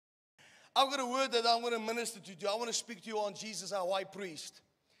I've got a word that I'm going to minister to you. I want to speak to you on Jesus, our high priest.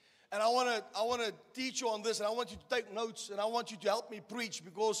 And I want to teach you on this, and I want you to take notes, and I want you to help me preach,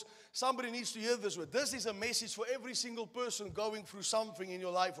 because somebody needs to hear this word. This is a message for every single person going through something in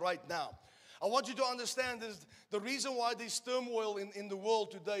your life right now. I want you to understand this. The reason why there's turmoil in the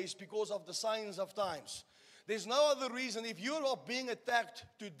world today is because of the signs of times. There's no other reason. If you are being attacked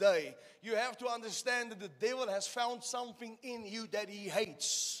today, you have to understand that the devil has found something in you that he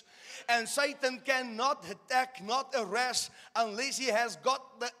hates. And Satan cannot attack, not harass, unless he has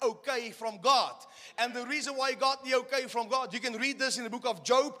got the okay from God. And the reason why he got the okay from God, you can read this in the book of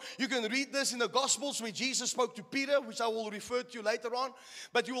Job. You can read this in the Gospels where Jesus spoke to Peter, which I will refer to later on.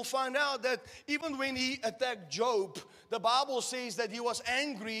 But you will find out that even when he attacked Job, the Bible says that he was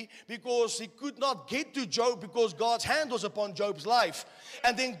angry because he could not get to Job because God's hand was upon Job's life.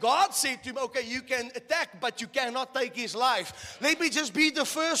 And then God said to him, okay, you can attack, but you cannot take his life. Let me just be the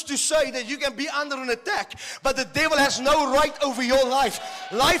first to say that you can be under an attack, but the devil has no right over your life.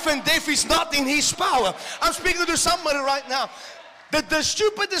 Life and death is not in his power. I'm speaking to somebody right now. The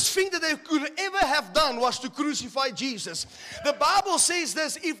stupidest thing that they could ever have done was to crucify Jesus. The Bible says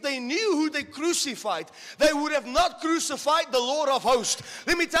this: if they knew who they crucified, they would have not crucified the Lord of hosts.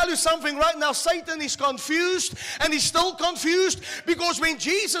 Let me tell you something right now. Satan is confused, and he's still confused, because when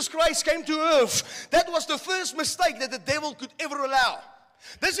Jesus Christ came to earth, that was the first mistake that the devil could ever allow.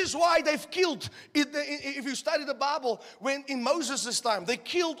 This is why they've killed, if you study the Bible, when in Moses' time, they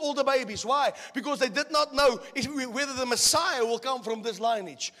killed all the babies. Why? Because they did not know whether the Messiah will come from this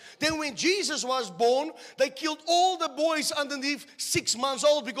lineage. Then when Jesus was born, they killed all the boys underneath 6 months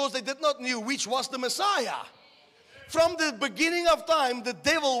old, because they did not know which was the Messiah. From the beginning of time, the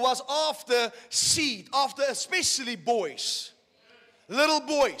devil was after seed, after especially boys. Little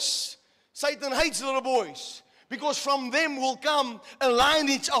boys. Satan hates little boys, because from them will come a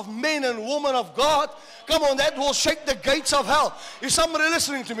lineage of men and women of God. Come on, that will shake the gates of hell. Is somebody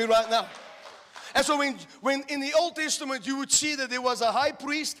listening to me right now? And so when in the Old Testament, you would see that there was a high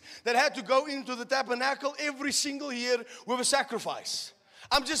priest that had to go into the tabernacle every single year with a sacrifice.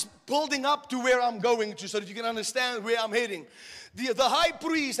 I'm just building up to where I'm going to, so that you can understand where I'm heading. The high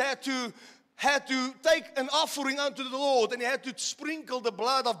priest had to take an offering unto the Lord, and he had to sprinkle the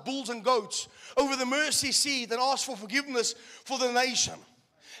blood of bulls and goats over the mercy seat and ask for forgiveness for the nation.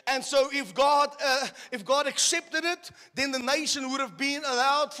 And so if God accepted it, then the nation would have been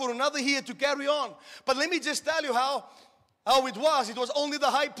allowed for another year to carry on. But let me just tell you how it was. It was only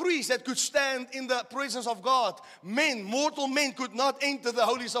the high priest that could stand in the presence of God. Mortal men could not enter the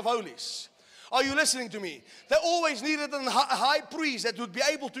holies of holies. Are you listening to me? They always needed a high priest that would be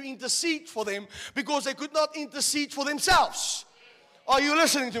able to intercede for them, because they could not intercede for themselves. Are you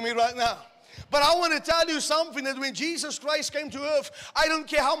listening to me right now? But I want to tell you something, that when Jesus Christ came to earth, I don't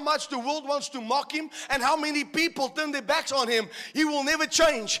care how much the world wants to mock him and how many people turn their backs on him, he will never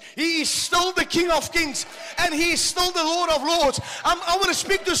change. He is still the King of Kings, and he is still the Lord of Lords. I want to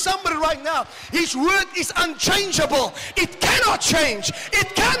speak to somebody right now. His word is unchangeable. It cannot change.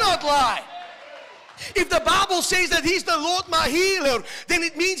 It cannot lie. If the Bible says that he's the Lord my healer, then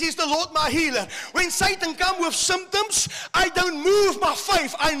it means he's the Lord my healer. When Satan comes with symptoms, I don't move my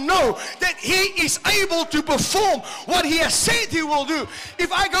faith. I know that he is able to perform what he has said he will do.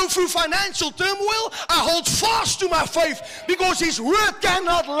 If I go through financial turmoil, I hold fast to my faith, because his word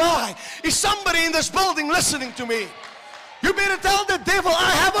cannot lie. Is somebody in this building listening to me? You better tell the devil,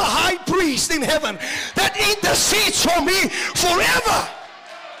 I have a high priest in heaven that intercedes for me forever.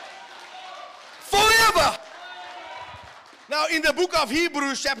 Forever. Now in the book of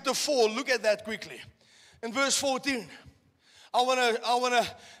Hebrews chapter 4, look at that quickly. In verse 14, I want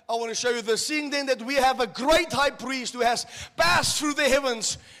to show you this. Seeing then that we have a great high priest who has passed through the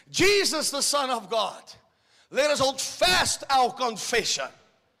heavens, Jesus the Son of God, let us hold fast our confession.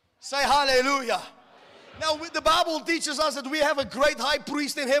 Say hallelujah. Now the Bible teaches us that we have a great high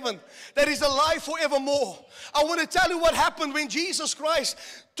priest in heaven that is alive forevermore. I want to tell you what happened when Jesus Christ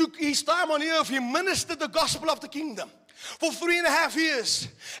took his time on earth. He ministered the gospel of the kingdom for 3.5 years.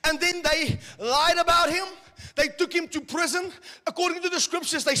 And then they lied about him. They took him to prison. According to the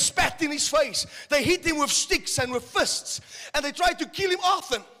scriptures, they spat in his face. They hit him with sticks and with fists. And they tried to kill him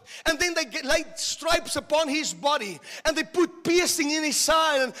often. And then they laid stripes upon his body. And they put piercing in his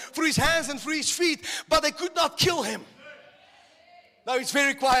side and through his hands and through his feet. But they could not kill him. Now it's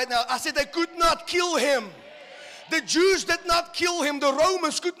very quiet now. I said they could not kill him. The Jews did not kill him. The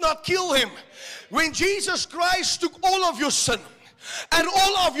Romans could not kill him. When Jesus Christ took all of your sin, and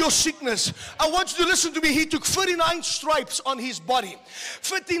all of your sickness. I want you to listen to me. He took 39 stripes on his body.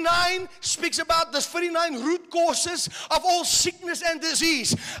 39 speaks about the 39 root causes of all sickness and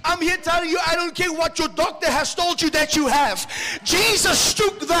disease. I'm here telling you, I don't care what your doctor has told you that you have. Jesus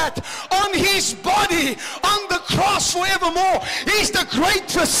took that on his body on the cross forevermore. He's the great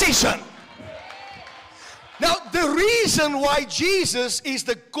physician. Now, the reason why Jesus is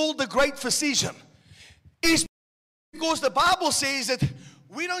called the great physician is because the Bible says that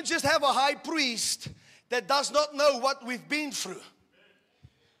we don't just have a high priest that does not know what we've been through.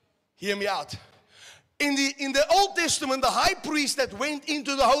 Hear me out. In the Old Testament, the high priest that went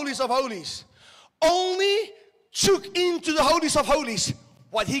into the holies of holies only took into the holies of holies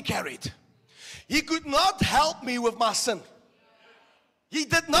what he carried. He could not help me with my sin. He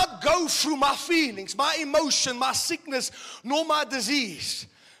did not go through my feelings, my emotion, my sickness, nor my disease.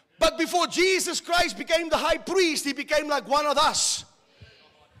 But before Jesus Christ became the high priest, he became like one of us.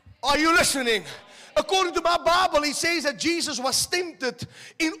 Are you listening? According to my Bible, it says that Jesus was tempted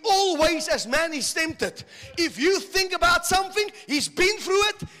in all ways as man is tempted. If you think about something, he's been through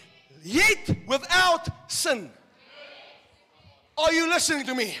it, yet without sin. Are you listening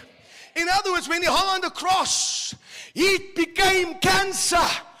to me? In other words, when he hung on the cross, he became cancer.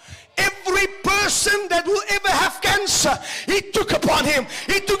 Every person that will ever have cancer, he took upon him.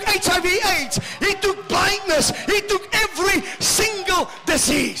 He took HIV/AIDS. He took blindness. He took every single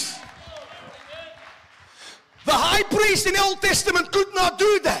disease. The high priest in the Old Testament could not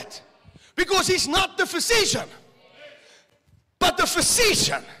do that because he's not the physician. But the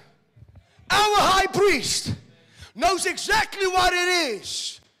physician, our high priest, knows exactly what it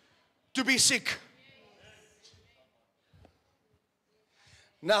is to be sick.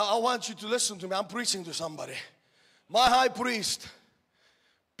 Now, I want you to listen to me. I'm preaching to somebody. My high priest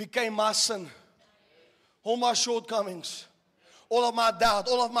became my sin. All my shortcomings, all of my doubt,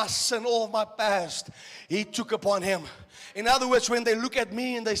 all of my sin, all of my past, he took upon him. In other words, when they look at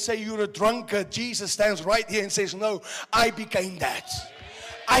me and they say, you're a drunkard, Jesus stands right here and says, no, I became that.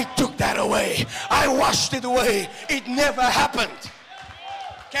 I took that away. I washed it away. It never happened.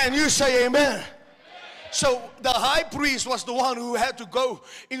 Can you say amen? So the high priest was the one who had to go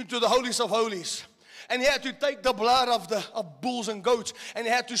into the holies of holies. And he had to take the blood of bulls and goats, and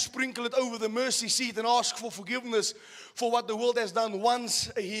he had to sprinkle it over the mercy seat and ask for forgiveness for what the world has done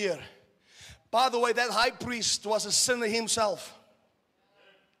once a year. By the way, that high priest was a sinner himself.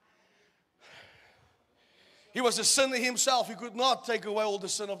 He was a sinner himself. He could not take away all the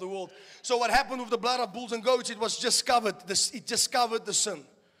sin of the world. So what happened with the blood of bulls and goats, it was just covered. It just covered the sin.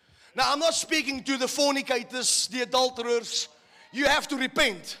 Now, I'm not speaking to the fornicators, the adulterers. You have to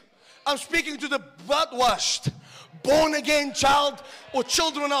repent. I'm speaking to the blood-washed, born-again child or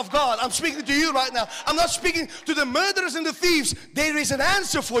children of God. I'm speaking to you right now. I'm not speaking to the murderers and the thieves. There is an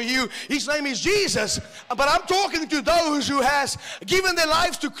answer for you. His name is Jesus. But I'm talking to those who has given their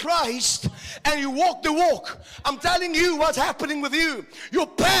lives to Christ and you walk the walk. I'm telling you what's happening with you. Your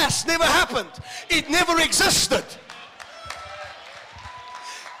past never happened. It never existed.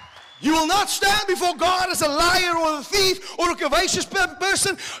 You will not stand before God as a liar or a thief or a covetous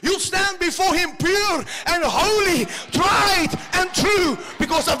person. You'll stand before Him pure and holy, tried and true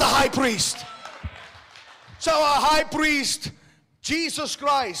because of the high priest. So our high priest, Jesus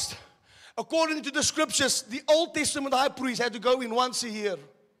Christ, according to the scriptures, the Old Testament high priest had to go in once a year.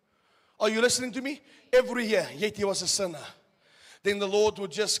 Are you listening to me? Every year, yet he was a sinner. Then the Lord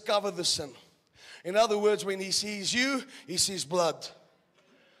would just cover the sin. In other words, when He sees you, He sees blood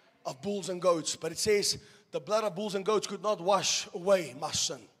of bulls and goats. But it says the blood of bulls and goats could not wash away my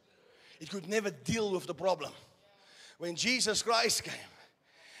sin. It could never deal with the problem. When Jesus Christ came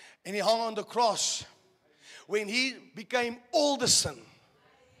and He hung on the cross, when He became all the sin,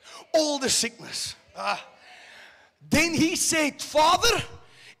 all the sickness, then He said, Father,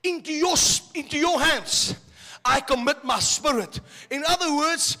 into your hands I commit my spirit. In other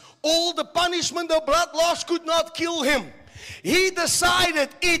words, all the punishment, the blood loss could not kill Him. He decided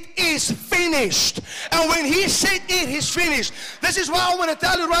it is finished. And when He said it is finished, this is why I want to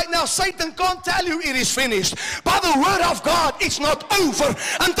tell you right now, Satan can't tell you it is finished. By the word of God, it's not over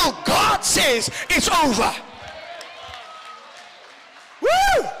until God says it's over.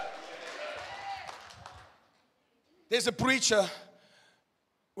 Woo! There's a preacher,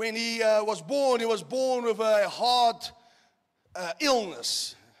 when he was born with a heart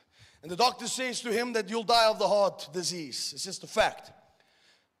illness. And the doctor says to him that you'll die of the heart disease. It's just a fact.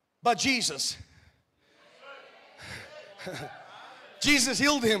 But Jesus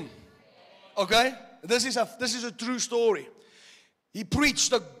healed him. Okay? This is a true story. He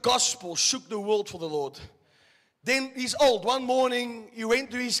preached the gospel, shook the world for the Lord. Then he's old. One morning, he went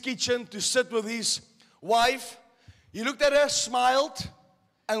to his kitchen to sit with his wife. He looked at her, smiled,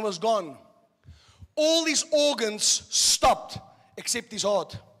 and was gone. All his organs stopped, except his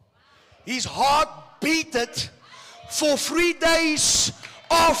heart. His heart beat for 3 days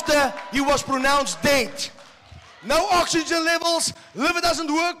after he was pronounced dead. No oxygen levels, liver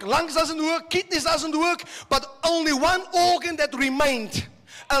doesn't work, lungs doesn't work, kidneys doesn't work, but only one organ that remained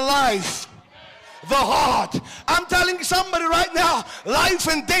alive. The heart. I'm telling somebody right now, life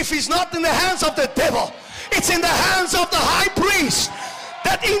and death is not in the hands of the devil. It's in the hands of the high priest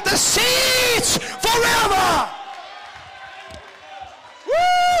that intercedes forever.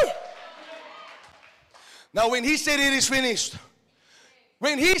 Woo! Now when he said it is finished,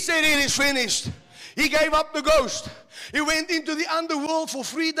 he gave up the ghost. He went into the underworld for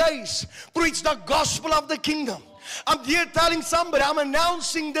 3 days, preached the gospel of the kingdom. I'm here telling somebody, I'm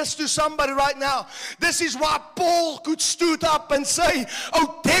announcing this to somebody right now. This is why Paul could stood up and say,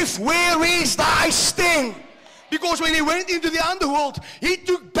 "Oh death, where is thy sting?" Because when he went into the underworld, he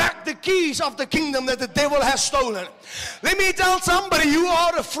took back the keys of the kingdom that the devil has stolen. Let me tell somebody, you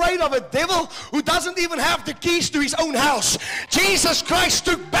are afraid of a devil who doesn't even have the keys to his own house. Jesus Christ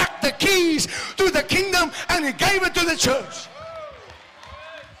took back the keys to the kingdom and he gave it to the church.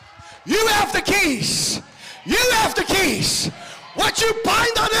 You have the keys. You have the keys. What you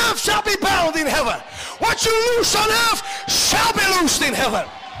bind on earth shall be bound in heaven. What you loose on earth shall be loosed in heaven.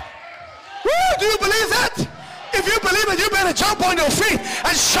 Woo, do you believe that? If you believe it, you better jump on your feet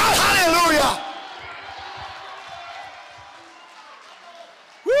and shout hallelujah.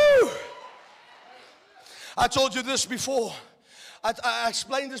 Woo. I told you this before. I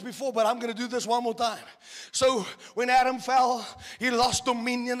explained this before, but I'm going to do this one more time. So when Adam fell, he lost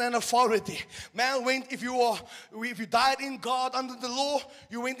dominion and authority. Man went, if you died in God under the law,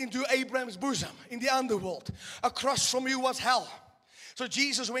 you went into Abraham's bosom in the underworld. Across from you was hell. So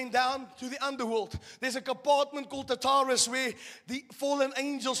Jesus went down to the underworld. There's a compartment called the Tartarus where the fallen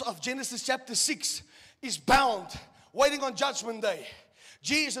angels of Genesis chapter 6 is bound, waiting on judgment day.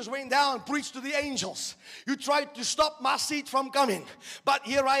 Jesus went down, preached to the angels. You tried to stop my seed from coming, but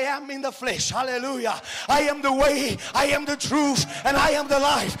here I am in the flesh. Hallelujah. I am the way, I am the truth, and I am the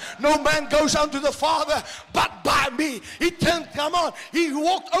life. No man goes unto the Father but by me. He turned, come on, he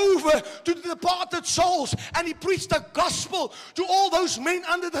walked over to the departed souls and he preached the gospel to all those men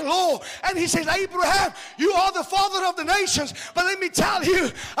under the law. And he says, Abraham, you are the father of the nations, but let me tell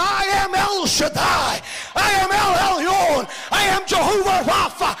you, I am El Shaddai. I am El Elyon. I am Jehovah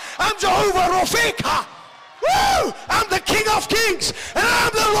Rapha. I'm Jehovah Rofika. Woo! I'm the King of Kings and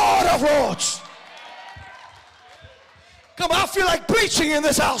I'm the Lord of Lords. Come on, I feel like preaching in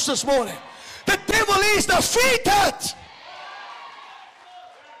this house this morning. The devil is defeated.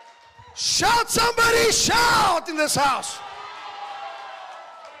 Shout, somebody, shout in this house.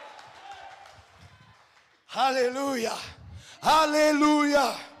 Hallelujah.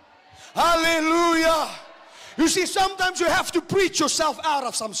 Hallelujah. Hallelujah. You see, sometimes you have to preach yourself out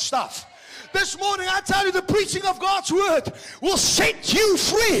of some stuff. This morning, I tell you, the preaching of God's word will set you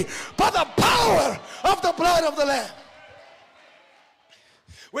free by the power of the blood of the Lamb.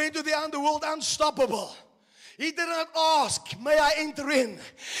 Went into the underworld unstoppable. He did not ask, may I enter in?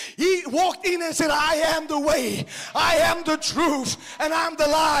 He walked in and said, I am the way, I am the truth, and I'm the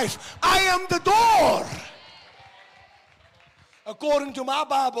life. I am the door. According to my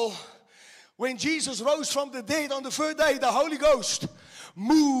Bible, when Jesus rose from the dead on the third day, the Holy Ghost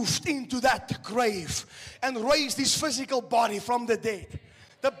moved into that grave and raised his physical body from the dead.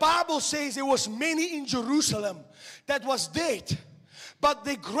 The Bible says there was many in Jerusalem that was dead, but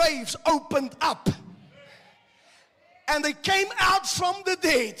their graves opened up. And they came out from the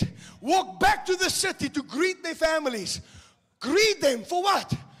dead, walked back to the city to greet their families. Greet them for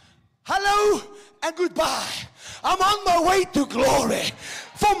what? Hello and goodbye. I'm on my way to glory.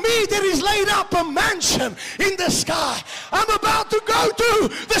 For me, there is laid up a mansion in the sky. I'm about to go to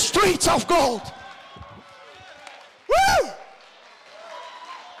the streets of gold. Woo!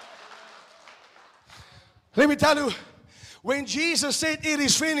 Let me tell you, when Jesus said it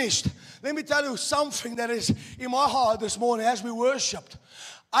is finished, let me tell you something that is in my heart this morning as we worshiped.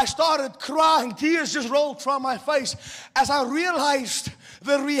 I started crying. Tears just rolled from my face as I realized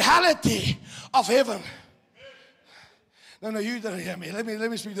the reality of heaven. No, you didn't hear me. Let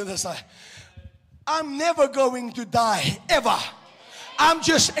me speak to this side. I'm never going to die, ever. I'm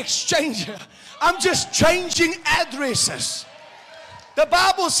just exchanging. I'm just changing addresses. The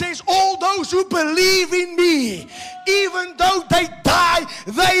Bible says all those who believe in me, even though they die,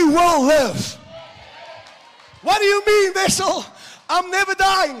 they will live. What do you mean, Wessel? I'm never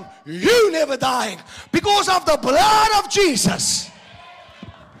dying. You never dying. Because of the blood of Jesus.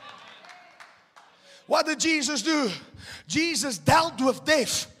 What did Jesus do? Jesus dealt with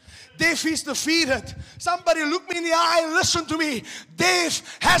death. Death is defeated. Somebody look me in the eye and listen to me.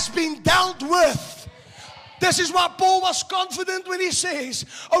 Death has been dealt with. This is why Paul was confident when he says,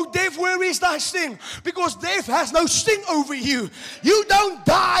 oh, death, where is thy sting? Because death has no sting over you. You don't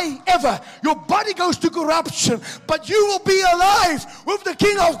die ever. Your body goes to corruption, but you will be alive with the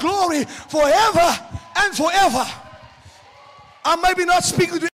King of glory forever and forever. I'm maybe not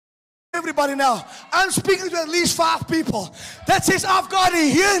speaking to everybody now. I'm speaking to at least 5 people. That says, I've got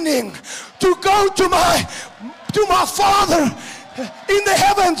a yearning to go to my Father in the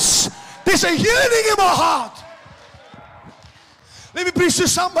heavens. There's a yearning in my heart. Let me preach to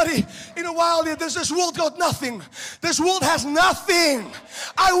somebody in a while here. This world got nothing. This world has nothing.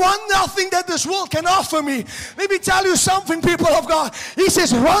 I want nothing that this world can offer me. Let me tell you something, people of God. He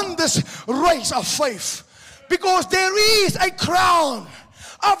says, run this race of faith. Because there is a crown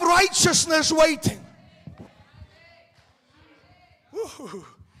of righteousness waiting. Woo.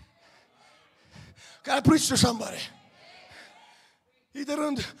 Can I preach to somebody? He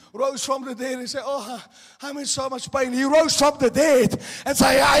didn't rose from the dead and say, oh, I'm in so much pain. He rose from the dead and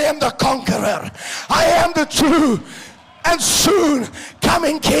say, I am the conqueror. I am the true and soon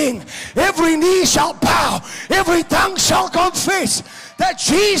coming King. Every knee shall bow. Every tongue shall confess that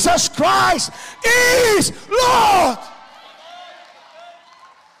Jesus Christ is Lord.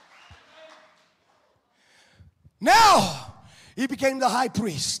 Now, he became the high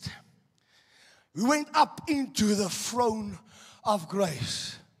priest. We went up into the throne of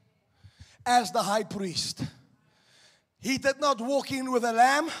grace as the high priest. He did not walk in with a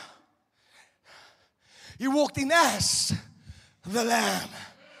lamb. He walked in as the lamb.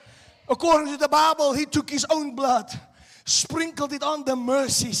 According to the Bible, he took his own blood, sprinkled it on the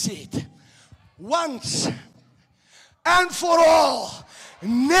mercy seat once and for all,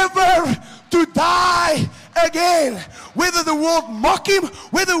 never to die again. Whether the world mock him,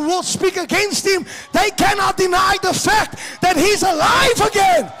 whether the world speak against him, they cannot deny the fact that he's alive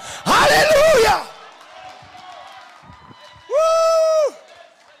again. Hallelujah. Woo!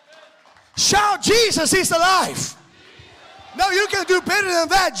 Shout, Jesus is alive. No, you can do better than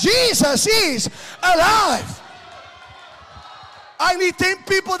that. Jesus is alive. I need 10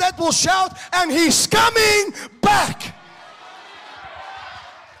 people that will shout, and he's coming back.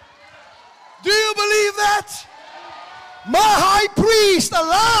 Do you believe that? My high priest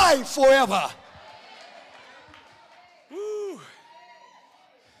alive forever. Woo.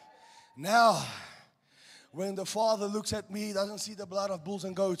 Now, when the Father looks at me, he doesn't see the blood of bulls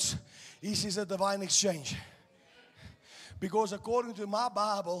and goats. He sees a divine exchange. Because according to my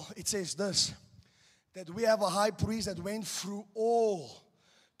Bible, it says this, that we have a high priest that went through all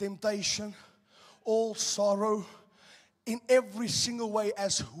temptation, all sorrow, in every single way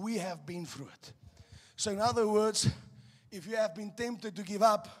as we have been through it. So in other words, if you have been tempted to give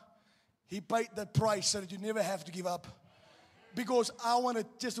up, he paid the price so that you never have to give up. Because I want to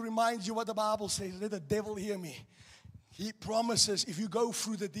just remind you what the Bible says. Let the devil hear me. He promises, if you go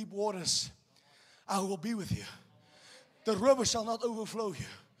through the deep waters, I will be with you. The river shall not overflow you.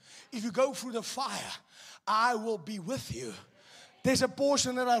 If you go through the fire, I will be with you. There's a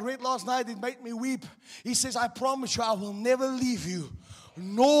portion that I read last night, it made me weep. He says, I promise you, I will never leave you,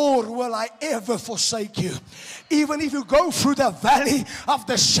 nor will I ever forsake you. Even if you go through the valley of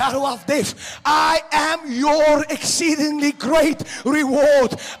the shadow of death, I am your exceedingly great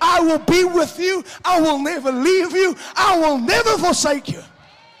reward. I will be with you. I will never leave you. I will never forsake you.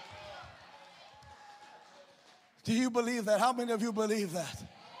 Do you believe that? How many of you believe that?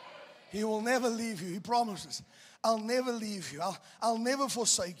 He will never leave you. He promises, I'll never leave you. I'll never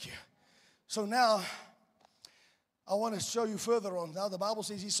forsake you. So now, I want to show you further on. Now the Bible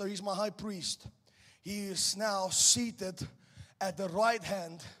says he's my high priest. He is now seated at the right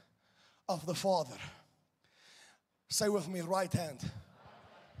hand of the Father. Say with me, right hand.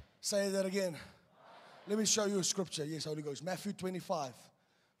 Say that again. Let me show you a scripture. Yes, Holy Ghost. Matthew 25,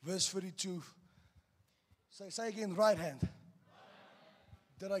 verse 32. Say again, right hand.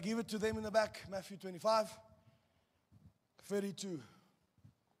 Did I give it to them in the back? Matthew 25, 32.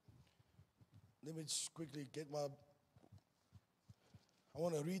 Let me just quickly get I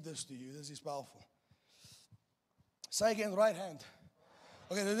want to read this to you. This is powerful. Say again, right hand.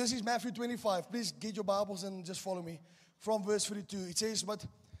 Okay, this is Matthew 25. Please get your Bibles and just follow me. From verse 32, it says, but,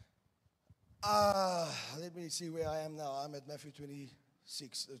 let me see where I am now. I'm at Matthew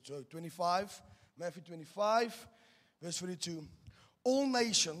 26, 25. Matthew 25, verse 32. All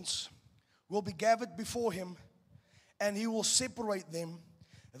nations will be gathered before him, and he will separate them,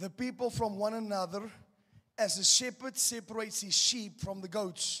 the people from one another, as a shepherd separates his sheep from the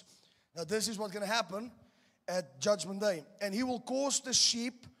goats. Now this is what's going to happen at Judgment Day. And he will cause the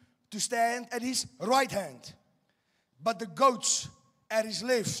sheep to stand at his right hand, but the goats at his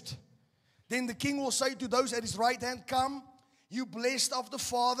left. Then the king will say to those at his right hand, Come, you blessed of the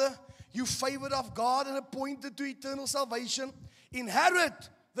Father, you favored of God and appointed to eternal salvation. Inherit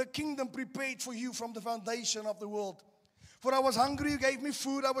the kingdom prepared for you from the foundation of the world. For I was hungry, you gave me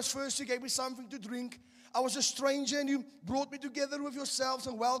food. I was thirsty, you gave me something to drink. I was a stranger, and you brought me together with yourselves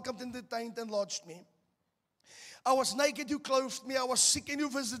and welcomed, entertained, and lodged me. I was naked, you clothed me. I was sick, and you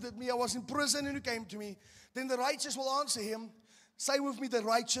visited me. I was in prison, and you came to me. Then the righteous will answer him. Say with me, the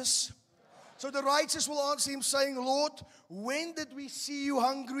righteous. So the righteous will answer him, saying, Lord, when did we see you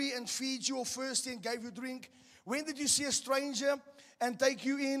hungry and feed you, or thirsty and gave you drink? When did you see a stranger and take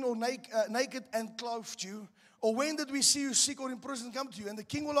you in, or naked and clothed you? Or when did we see you sick or in prison and come to you? And the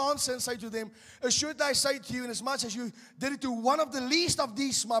king will answer and say to them, Assuredly I say to you, inasmuch as you did it to one of the least of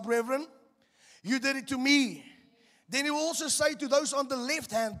these, my brethren, you did it to me. Then he will also say to those on the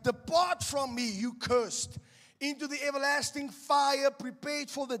left hand, Depart from me, you cursed, into the everlasting fire prepared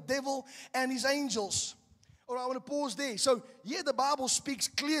for the devil and his angels. All right, I want to pause there. So here the Bible speaks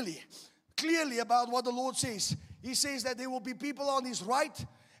clearly about what the Lord says. He says that there will be people on his right,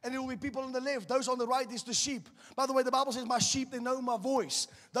 and there will be people on the left. Those on the right is the sheep. By the way, the Bible says, my sheep, they know my voice.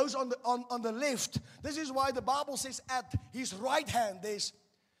 Those on the left, this is why the Bible says at his right hand, there's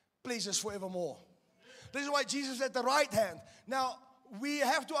pleasures forevermore. This is why Jesus is at the right hand. Now, we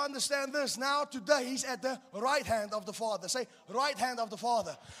have to understand this. Now, today, he's at the right hand of the Father. Say, right hand of the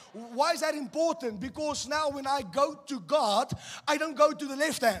Father. Why is that important? Because now when I go to God, I don't go to the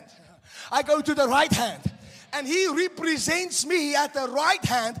left hand. I go to the right hand. And he represents me at the right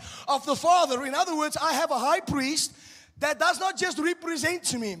hand of the Father. In other words, I have a high priest that does not just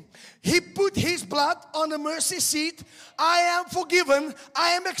represent me. He put his blood on the mercy seat. I am forgiven. I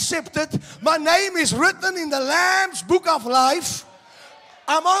am accepted. My name is written in the Lamb's book of life.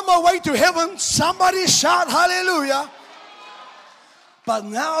 I'm on my way to heaven. Somebody shout hallelujah. But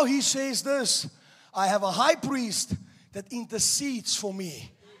now he says this. I have a high priest that intercedes for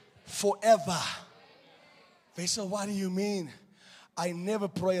me forever. Wessel, what do you mean? I never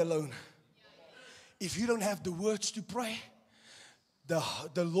pray alone. If you don't have the words to pray,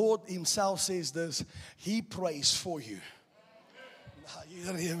 the Lord himself says this. He prays for you. You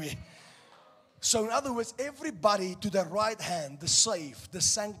don't hear me. So in other words, everybody to the right hand, the saved, the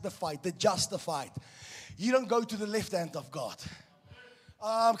sanctified, the justified. You don't go to the left hand of God.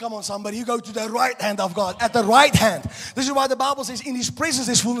 Come on, somebody. You go to the right hand of God. At the right hand. This is why the Bible says, in his presence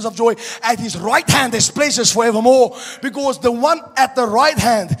is fullness of joy. At his right hand is pleasures forevermore. Because the one at the right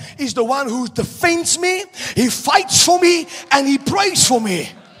hand is the one who defends me. He fights for me. And he prays for me.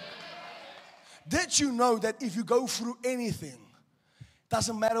 Did you know that if you go through anything,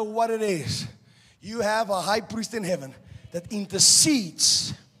 doesn't matter what it is, you have a high priest in heaven that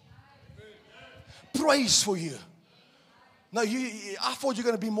intercedes, prays for you. No, I thought you're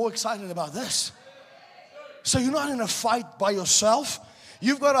going to be more excited about this. So you're not in a fight by yourself.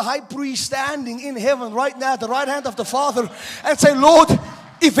 You've got a high priest standing in heaven right now at the right hand of the Father and say, Lord,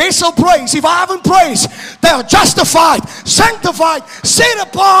 if Wessel prays, if I haven't praised, they are justified, sanctified, set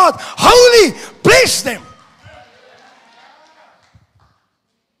apart, holy. Bless them.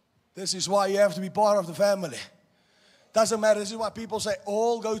 This is why you have to be part of the family. Doesn't matter. This is why people say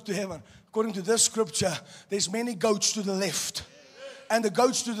all go to heaven. According to this scripture, there's many goats to the left. And the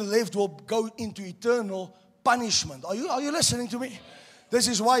goats to the left will go into eternal punishment. Are you listening to me? This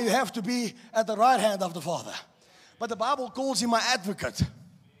is why you have to be at the right hand of the Father. But the Bible calls him my advocate.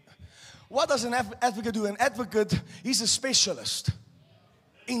 What does an advocate do? An advocate, he's a specialist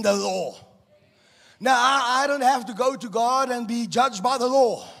in the law. Now, I don't have to go to God and be judged by the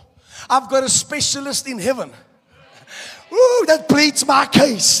law. I've got a specialist in heaven. Ooh, that pleads my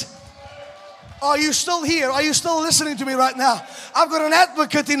case. Are you still here? Are you still listening to me right now? I've got an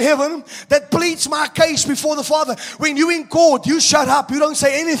advocate in heaven that pleads my case before the Father. When you're in court, you shut up. You don't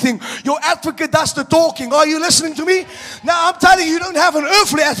say anything. Your advocate does the talking. Are you listening to me? Now, I'm telling you, you don't have an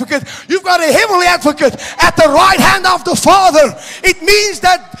earthly advocate. You've got a heavenly advocate at the right hand of the Father. It means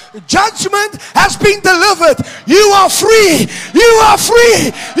that judgment has been delivered. You are free. You are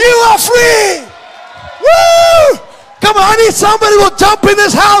free. You are free. Woo! Come on, I need somebody who will jump in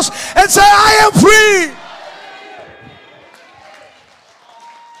this house and say, I am free.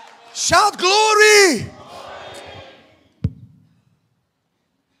 Shout glory.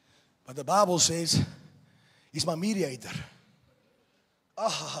 But the Bible says, he's my mediator.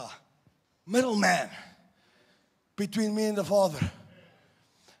 Middleman between me and the Father.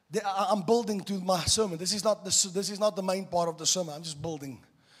 I'm building to my sermon. This is not the main part of the sermon. I'm just building.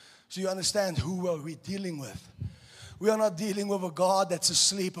 So you understand who are we dealing with. We are not dealing with a God that's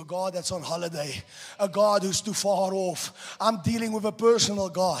asleep, a God that's on holiday, a God who's too far off. I'm dealing with a personal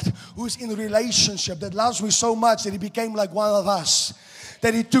God who's in a relationship, that loves me so much that He became like one of us.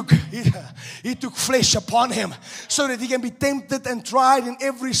 That He took flesh upon Him so that He can be tempted and tried in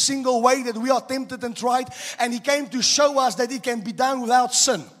every single way that we are tempted and tried. And He came to show us that it can be done without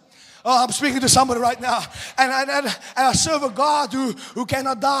sin. Oh, I'm speaking to somebody right now. And I serve a God who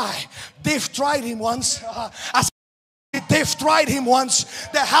cannot die. Death tried Him once. Death tried Him once.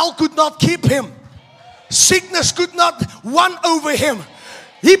 The hell could not keep Him. Sickness could not win over Him.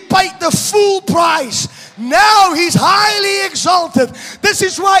 He paid the full price. Now He's highly exalted. This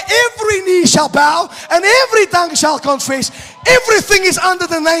is why every knee shall bow and every tongue shall confess. Everything is under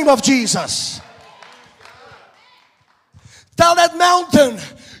the name of Jesus. Tell that mountain,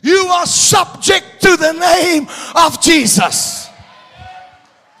 you are subject to the name of Jesus.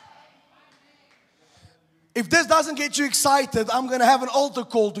 If this doesn't get you excited, I'm going to have an altar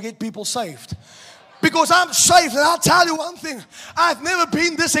call to get people saved. Because I'm saved, and I'll tell you one thing. I've never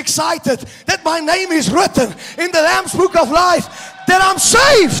been this excited that my name is written in the Lamb's Book of Life, that I'm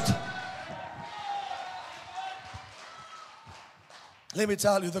saved. Let me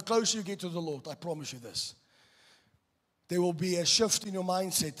tell you, the closer you get to the Lord, I promise you this, there will be a shift in your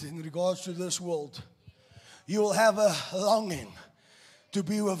mindset in regards to this world. You will have a longing to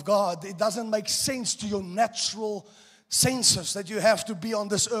be with God. It doesn't make sense to your natural senses that you have to be on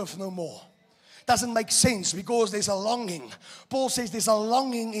this earth no more. Doesn't make sense because there's a longing. Paul says there's a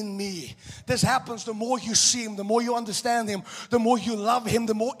longing in me. This happens the more you see Him, the more you understand Him, the more you love Him,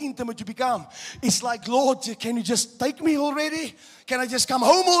 the more intimate you become. It's like, Lord, can you just take me already? Can I just come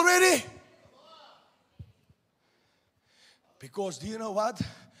home already? Because do you know what?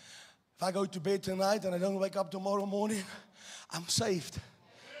 If I go to bed tonight and I don't wake up tomorrow morning, I'm saved,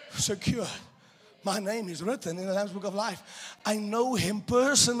 secure. My name is written in the Lamb's Book of Life. I know Him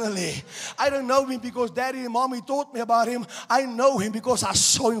personally. I don't know Him because Daddy and Mommy taught me about Him. I know Him because I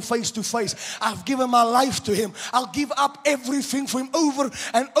saw Him face to face. I've given my life to Him. I'll give up everything for Him over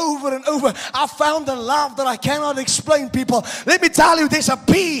and over and over. I found a love that I cannot explain, people. Let me tell you, there's a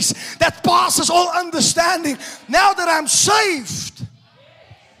peace that passes all understanding. Now that I'm saved,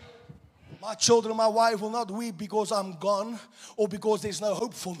 my children, my wife will not weep because I'm gone or because there's no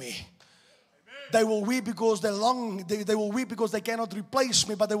hope for me. They will weep because they long. They will weep because they cannot replace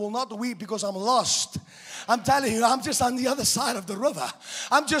me, but they will not weep because I'm lost. I'm telling you, I'm just on the other side of the river.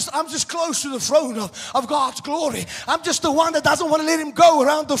 I'm just close to the throne of God's glory. I'm just the one that doesn't want to let Him go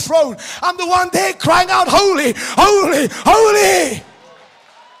around the throne. I'm the one there crying out, holy, holy, holy.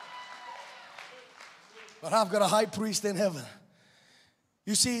 But I've got a high priest in heaven.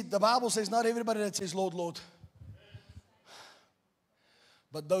 You see, the Bible says not everybody that says, Lord, Lord,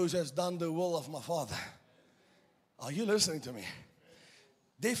 but those has done the will of my Father. Are you listening to me?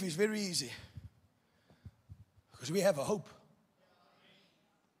 Death is very easy because we have a hope.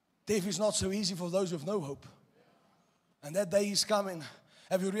 Death is not so easy for those with no hope. And that day is coming.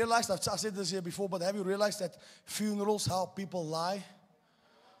 Have you realized, I said this here before, but have you realized that funerals, how people lie?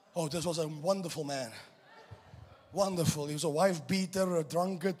 Oh, this was a wonderful man. Wonderful. He was a wife beater, a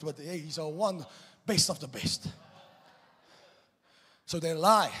drunkard, but hey, he's a best of the best. So they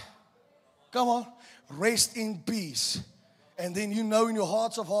lie. Come on. Rest in peace. And then you know in your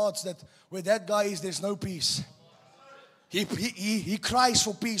hearts of hearts that where that guy is, there's no peace. He cries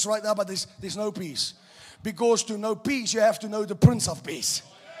for peace right now, but there's no peace. Because to know peace, you have to know the Prince of Peace.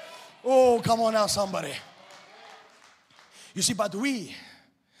 Oh, come on now, somebody. You see, but we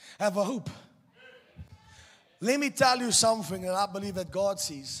have a hope. Let me tell you something that I believe that God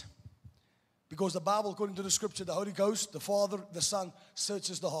sees. Because the Bible, according to the scripture, the Holy Ghost, the Father, the Son,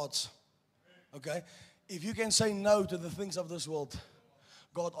 searches the hearts. Okay? If you can say no to the things of this world,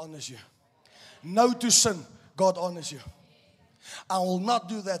 God honors you. No to sin, God honors you. I will not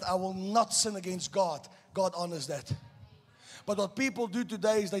do that. I will not sin against God. God honors that. But what people do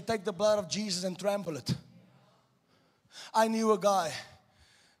today is they take the blood of Jesus and trample it. I knew a guy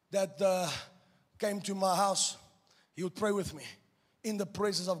that came to my house. He would pray with me. In the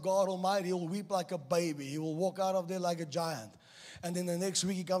presence of God Almighty, he will weep like a baby. He will walk out of there like a giant. And then the next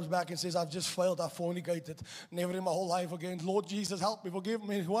week he comes back and says, I've just failed. I've fornicated. Never in my whole life again. Lord Jesus, help me, forgive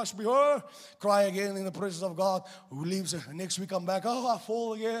me, wash me. Oh, cry again in the presence of God. Who leaves it? Next week I'm back. Oh, I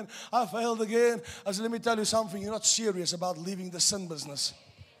fall again. I failed again. I said, let me tell you something. You're not serious about leaving the sin business.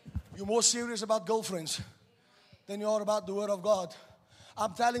 You're more serious about girlfriends than you are about the Word of God.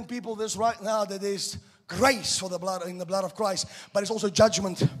 I'm telling people this right now, that there's grace for the blood, in the blood of Christ, but it's also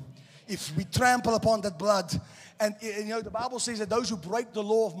judgment if we trample upon that blood. And you know, the Bible says that those who break the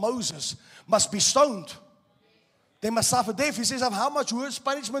law of Moses must be stoned. They must suffer death. He says, of how much worse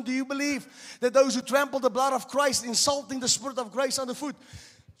punishment do you believe that those who trample the blood of Christ, insulting the Spirit of grace underfoot?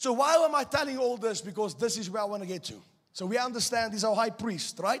 So why am I telling you all this? Because this is where I want to get to. So we understand he's our high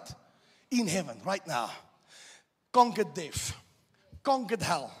priest, right? In heaven, right now. Conquered death. Conquered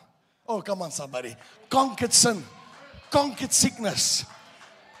hell. Oh, come on, somebody. Conquered sin. Conquered sickness.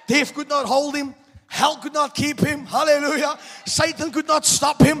 Death could not hold him. Hell could not keep him. Hallelujah. Satan could not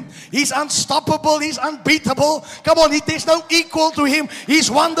stop him. He's unstoppable. He's unbeatable. Come on, there's no equal to him. He's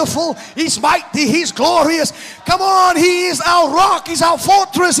wonderful. He's mighty. He's glorious. Come on, he is our rock. He's our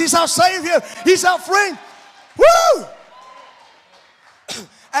fortress. He's our Savior. He's our friend. Woo!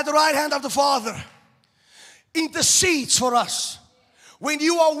 At the right hand of the Father, intercedes for us. When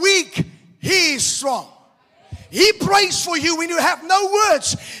you are weak, he is strong. He prays for you when you have no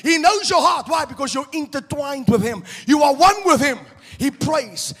words. He knows your heart. Why? Because you're intertwined with him. You are one with him. He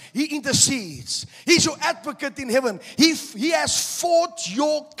prays. He intercedes. He's your advocate in heaven. He has fought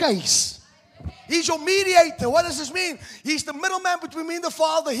your case. He's your mediator. What does this mean? He's the middleman between me and the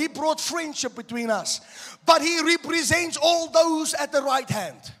Father. He brought friendship between us. But he represents all those at the right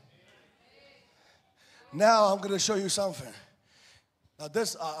hand. Now I'm going to show you something. Now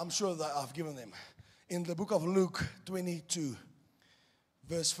this, I'm sure that I've given them. In the book of Luke 22,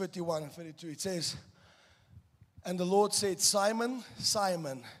 verse 31 and 32, it says, and the Lord said, Simon,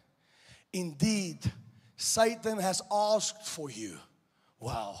 Simon, indeed, Satan has asked for you.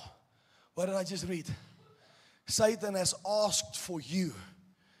 Wow. What did I just read? Satan has asked for you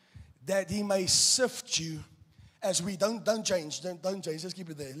that he may sift you as we don't change. Don't change. Just keep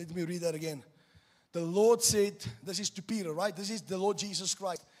it there. Let me read that again. The Lord said, this is to Peter, right? This is the Lord Jesus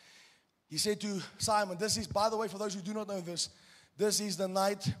Christ. He said to Simon, this is, by the way, for those who do not know this is the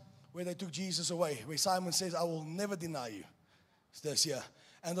night where they took Jesus away, where Simon says, I will never deny you. It's this here.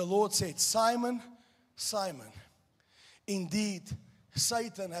 And the Lord said, Simon, Simon, indeed,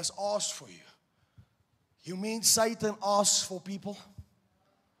 Satan has asked for you. You mean Satan asks for people?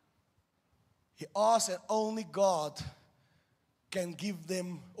 He asks that only God can give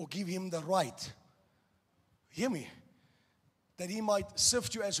them or give him the right. Hear me? That he might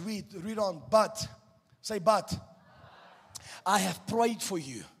sift you as wheat. Read on. But, say but. I have prayed for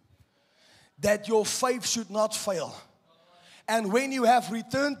you that your faith should not fail. And when you have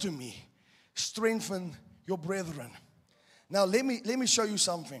returned to me, strengthen your brethren. Now let me show you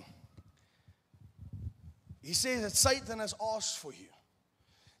something. He says that Satan has asked for you.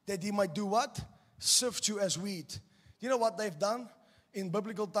 That he might do what? Sift you as wheat. You know what they've done? In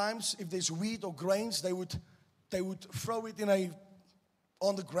biblical times, if there's wheat or grains, they would throw it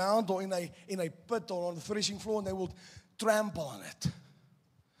on the ground or in a pit or on the threshing floor, and they will trample on it.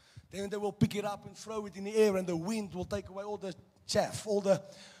 Then they will pick it up and throw it in the air, and the wind will take away all the chaff, all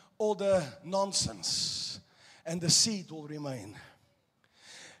the nonsense, and the seed will remain.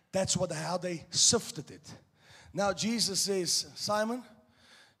 That's how they sifted it. Now Jesus says, Simon,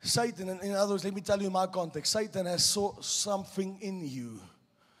 Satan, in other words, let me tell you my context. Satan has saw something in you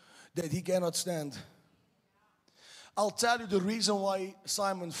that he cannot stand. I'll tell you the reason why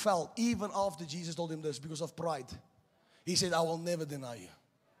Simon fell, even after Jesus told him this, because of pride. He said, I will never deny you.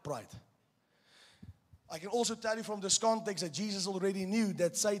 Pride. I can also tell you from this context that Jesus already knew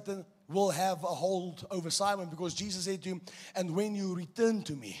that Satan will have a hold over Simon, because Jesus said to him, and when you return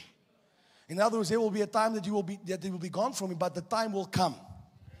to me. In other words, there will be a time that he will be gone from me, but the time will come.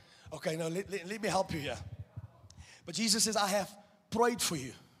 Okay, now let me help you here. But Jesus says, I have prayed for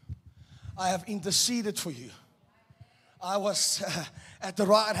you. I have interceded for you. I was at the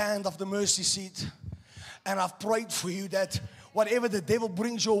right hand of the mercy seat, and I've prayed for you that whatever the devil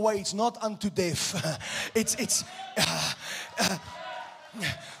brings your way, it's not unto death.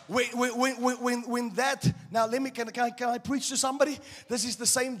 When that, now can I preach to somebody? This is the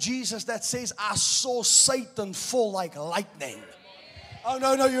same Jesus that says, I saw Satan fall like lightning. Oh,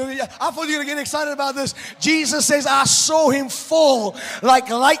 no, I thought you were getting excited about this. Jesus says, I saw him fall like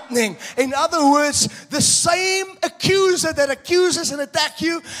lightning. In other words, the same accuser that accuses and attacks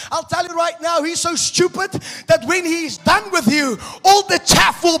you, I'll tell you right now, he's so stupid that when he's done with you, all the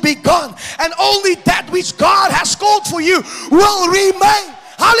chaff will be gone. And only that which God has called for you will remain.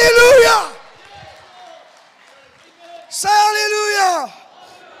 Hallelujah! Say hallelujah!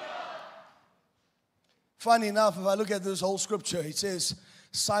 Funny enough, if I look at this whole scripture, it says,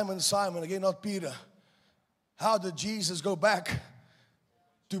 Simon, Simon, again, not Peter. How did Jesus go back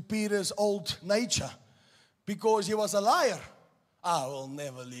to Peter's old nature? Because he was a liar. I will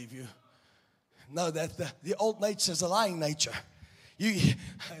never leave you. No, that the old nature is a lying nature.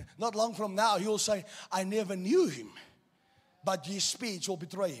 Not long from now, you'll say, I never knew him, but his speech will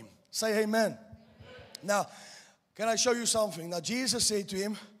betray him. Say amen. Now, can I show you something? Now, Jesus said to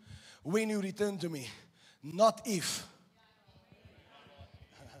him, when you return to me, not if.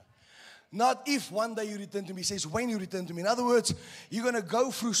 Not if one day you return to me. He says, when you return to me. In other words, you're going to go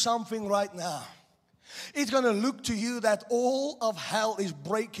through something right now. It's going to look to you that all of hell is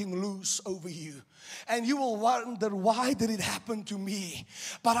breaking loose over you. And you will wonder, why did it happen to me?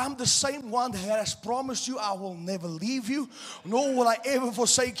 But I'm the same one that has promised you, I will never leave you, nor will I ever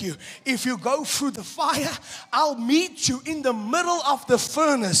forsake you. If you go through the fire, I'll meet you in the middle of the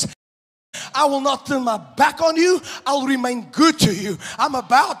furnace. I will not turn my back on you. I'll remain good to you. I'm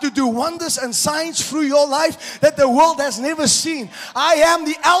about to do wonders and signs through your life that the world has never seen. I am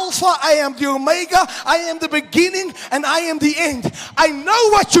the Alpha, I am the Omega, I am the beginning, and I am the end. I know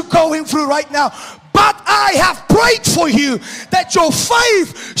what you're going through right now, but I have prayed for you that your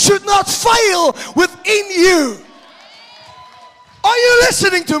faith should not fail within you. Are you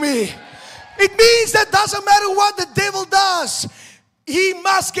listening to me? It means that doesn't matter what the devil does, he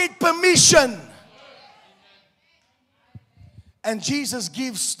must get permission. And Jesus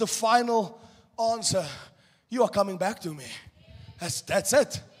gives the final answer. You are coming back to me. That's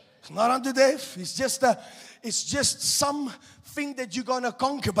it. It's not unto death. It's just something that you're going to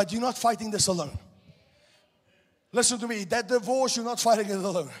conquer, but you're not fighting this alone. Listen to me. That divorce, you're not fighting it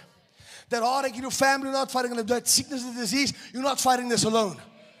alone. That heartache in your family, you're not fighting it alone. That sickness and disease, you're not fighting this alone.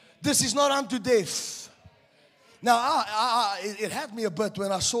 This is not unto death. Now, it had me a bit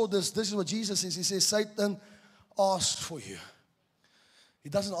when I saw this. This is what Jesus says. He says, Satan asked for you. He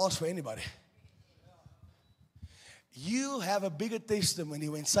doesn't ask for anybody. You have a bigger testimony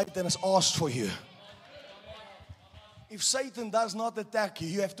when Satan has asked for you. If Satan does not attack you,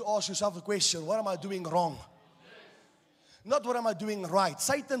 you have to ask yourself a question. What am I doing wrong? Not what am I doing right.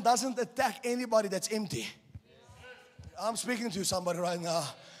 Satan doesn't attack anybody that's empty. I'm speaking to somebody right now.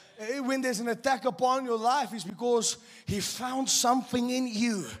 When there's an attack upon your life, it's because he found something in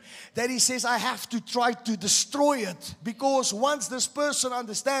you that he says, I have to try to destroy it. Because once this person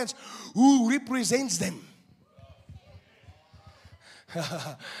understands who represents them.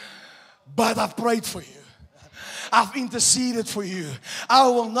 But I've prayed for you. I've interceded for you. I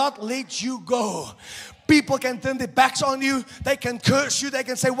will not let you go. People can turn their backs on you. They can curse you. They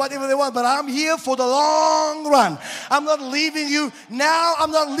can say whatever they want. But I'm here for the long run. I'm not leaving you now.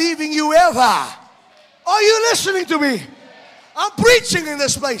 I'm not leaving you ever. Are you listening to me? I'm preaching in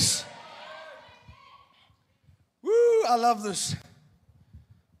this place. Woo, I love this.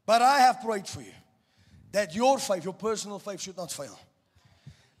 But I have prayed for you that your faith, your personal faith should not fail.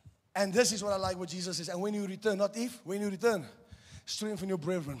 And this is what I like what Jesus says. And when you return, not if, when you return, strengthen your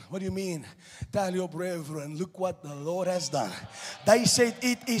brethren. What do you mean? Tell your brethren, look what the Lord has done. They said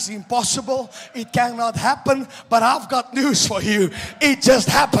it is impossible. It cannot happen. But I've got news for you. It just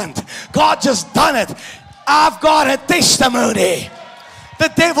happened. God just done it. I've got a testimony.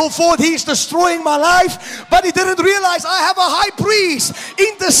 The devil thought he's destroying my life, but he didn't realize I have a high priest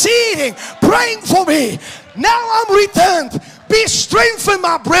interceding, praying for me. Now I'm returned. Be strengthened,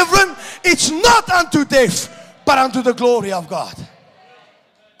 my brethren. It's not unto death, but unto the glory of God.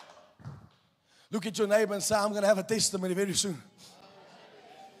 Look at your neighbor and say, I'm going to have a testimony very soon.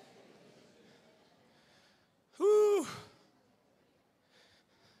 Whew.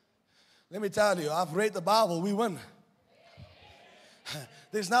 Let me tell you, I've read the Bible, we win.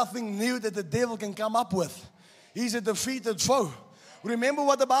 There's nothing new that the devil can come up with. He's a defeated foe. Remember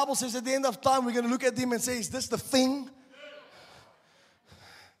what the Bible says at the end of time. We're going to look at him and say, is this the thing?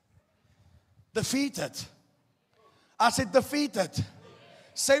 Defeated. I said defeated.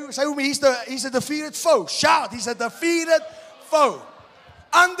 Say with me, he's a defeated foe. Shout, he's a defeated foe.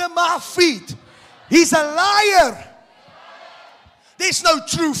 Under my feet. He's a liar. There's no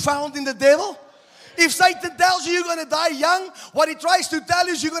truth found in the devil. If Satan tells you you're going to die young, what he tries to tell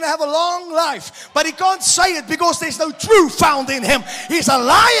you is you're going to have a long life. But he can't say it because there's no truth found in him. He's a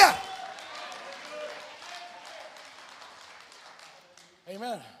liar.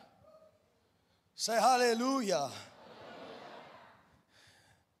 Amen. Say hallelujah.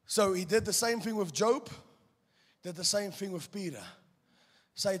 So he did the same thing with Job. Did the same thing with Peter.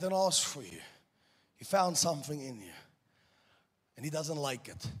 Satan asked for you. He found something in you. And he doesn't like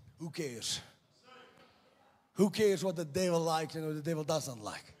it. Who cares? Who cares what the devil likes and what the devil doesn't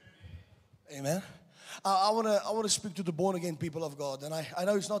like? Amen. I want to speak to the born again people of God. And I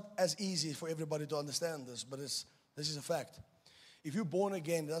know it's not as easy for everybody to understand this, but this is a fact. If you're born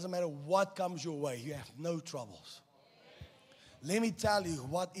again, it doesn't matter what comes your way, you have no troubles. Let me tell you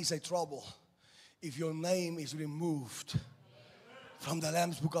what is a trouble. if your name is removed from the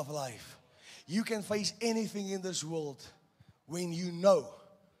Lamb's Book of Life. You can face anything in this world when you know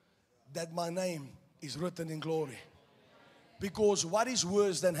that my name is written in glory. Because what is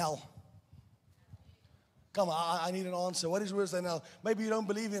worse than hell? Come on, I need an answer. What is worse than hell? Maybe you don't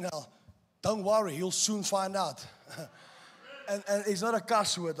believe in hell. Don't worry, you'll soon find out. and it's not a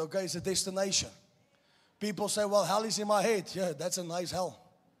cuss word, okay? It's a destination. People say, well, hell is in my head. Yeah, that's a nice hell.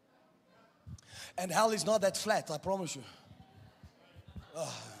 And hell is not that flat, I promise you.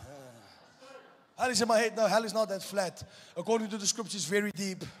 Hell is in my head. No, hell is not that flat. According to the scriptures, very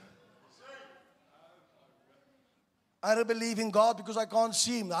deep. I don't believe in God because I can't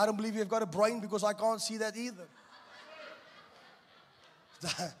see Him. I don't believe you've got a brain because I can't see that either.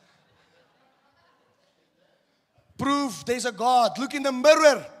 Prove there's a God. Look in the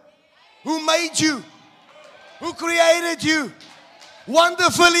mirror. Who made you? Who created you?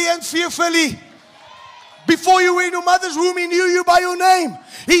 Wonderfully and fearfully. Before you were in your mother's womb, He knew you by your name.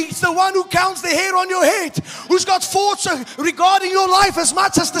 He's the one who counts the hair on your head, who's got thoughts regarding your life as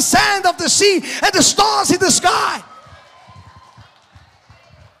much as the sand of the sea and the stars in the sky.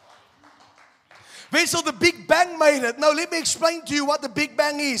 Wessel, the Big Bang made it. No, let me explain to you what the Big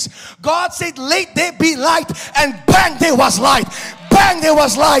Bang is. God said, let there be light, and bang, there was light. Bang, there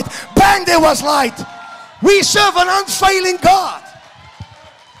was light. Bang, there was light. We serve an unfailing God.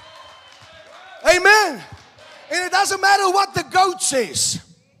 Amen. And it doesn't matter what the goat says.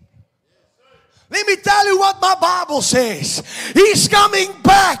 Let me tell you what my Bible says. He's coming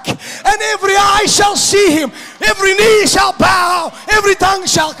back, and every eye shall see Him. Every knee shall bow. Every tongue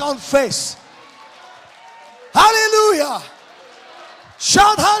shall confess. Hallelujah.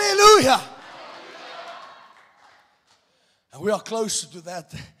 Shout hallelujah. And we are closer to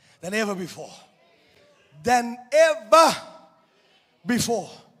that than ever before. Than ever before.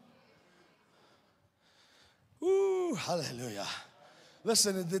 Ooh, hallelujah.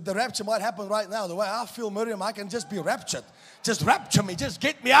 Listen, the rapture might happen right now. The way I feel, Miriam, I can just be raptured. Just rapture me. Just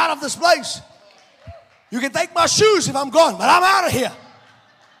get me out of this place. You can take my shoes if I'm gone, but I'm out of here.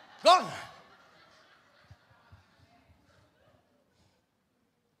 Gone.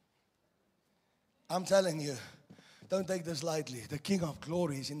 I'm telling you, don't take this lightly. The King of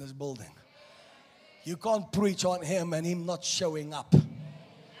Glory is in this building. You can't preach on Him and Him not showing up.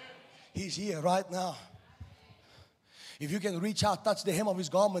 He's here right now. If you can reach out, touch the hem of His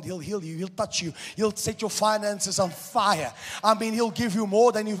garment, He'll heal you. He'll touch you. He'll set your finances on fire. I mean, He'll give you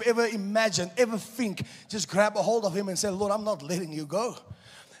more than you've ever imagined, ever think. Just grab a hold of Him and say, Lord, I'm not letting you go.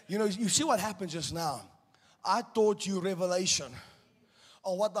 You know, you see what happened just now. I taught you revelation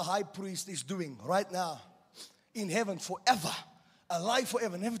on what the high priest is doing right now in heaven forever, alive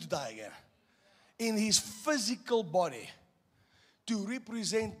forever, never to die again, in his physical body to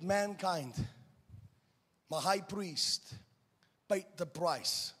represent mankind. My high priest paid the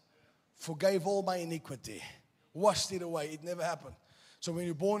price, forgave all my iniquity, washed it away. It never happened. So when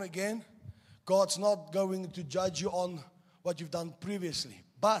you're born again, God's not going to judge you on what you've done previously.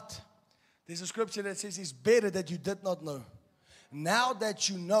 But there's a scripture that says it's better that you did not know. Now that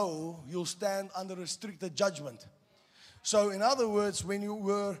you know, you'll stand under a stricter judgment. So in other words, when you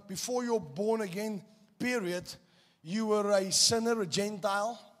were, before your born again period, you were a sinner, a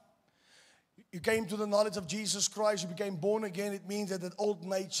Gentile. You came to the knowledge of Jesus Christ, you became born again. It means that old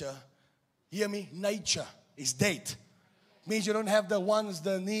nature, hear me, nature is dead. It means you don't have the wants,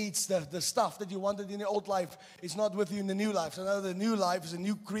 the needs, the stuff that you wanted in your old life. It's not with you in the new life. So now the new life is a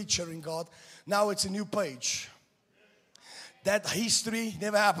new creature in God. Now it's a new page. That history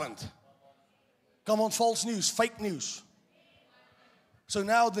never happened. Come on, false news, fake news. So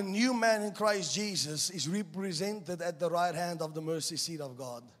now the new man in Christ Jesus is represented at the right hand of the mercy seat of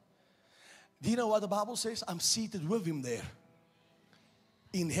God. Do you know what the Bible says? I'm seated with Him there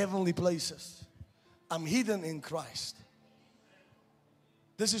in heavenly places. I'm hidden in Christ.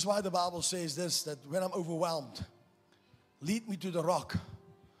 This is why the Bible says this, that when I'm overwhelmed, lead me to the rock,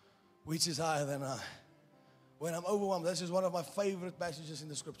 which is higher than I. When I'm overwhelmed, this is one of my favorite passages in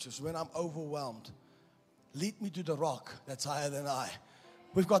the scriptures. When I'm overwhelmed, lead me to the rock that's higher than I.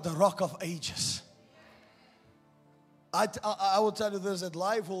 We've got the rock of ages. I will tell you this, that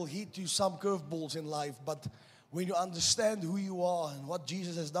life will hit you some curveballs in life, but when you understand who you are and what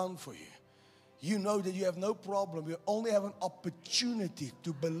Jesus has done for you, you know that you have no problem. You only have an opportunity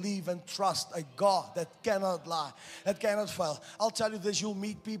to believe and trust a God that cannot lie, that cannot fail. I'll tell you this, you'll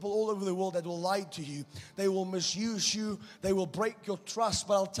meet people all over the world that will lie to you. They will misuse you. They will break your trust.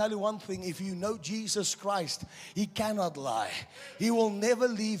 But I'll tell you one thing, if you know Jesus Christ, He cannot lie. He will never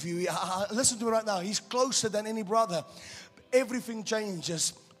leave you. Listen to me right now. He's closer than any brother. Everything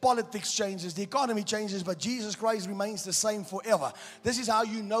changes. politics changes, the economy changes, but Jesus Christ remains the same forever. This is how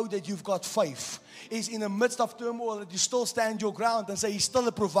you know that you've got faith. Is in the midst of turmoil that you still stand your ground and say, He's still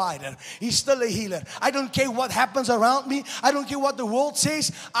a provider. He's still a healer. I don't care what happens around me. I don't care what the world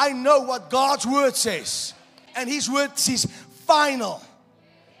says. I know what God's word says. And His word says final.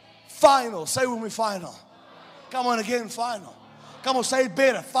 Final. Say with me, final. Come on again, final. Come on, say it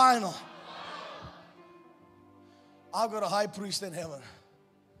better, final. I've got a high priest in heaven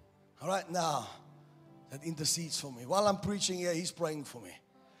right now that intercedes for me. While I'm preaching here, he's praying for me.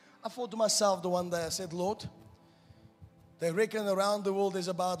 I thought to myself the one day, I said, Lord, they reckon around the world there's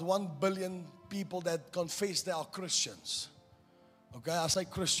about 1 billion people that confess they are Christians. Okay, I say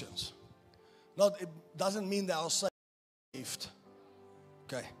Christians. It doesn't mean they are saved.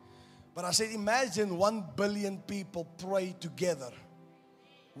 Okay. But I said, imagine 1 billion people pray together.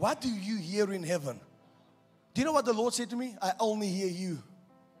 What do you hear in heaven? Do you know what the Lord said to me? I only hear you.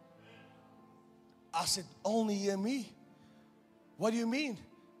 I said, only hear me? What do you mean?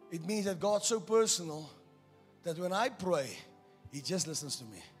 It means that God's so personal that when I pray, He just listens to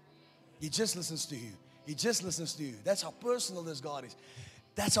me. He just listens to you. He just listens to you. That's how personal this God is.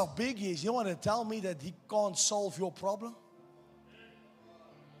 That's how big He is. You want to tell me that He can't solve your problem?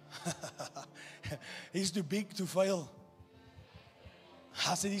 He's too big to fail.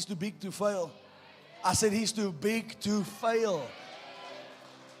 I said, He's too big to fail. I said, He's too big to fail.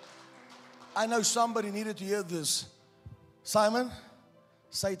 I know somebody needed to hear this. Simon,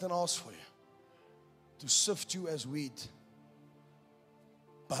 Satan asked for you to sift you as wheat.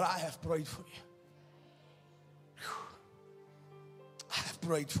 But I have prayed for you. I have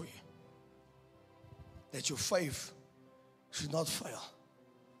prayed for you. That your faith should not fail.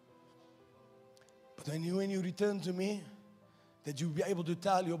 But when you return to me, that you'll be able to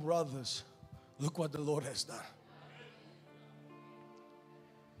tell your brothers, look what the Lord has done.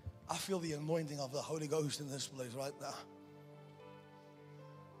 I feel the anointing of the Holy Ghost in this place right now.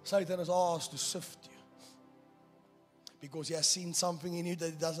 Satan has asked to sift you because he has seen something in you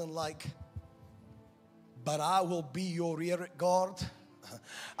that he doesn't like. But I will be your rear guard.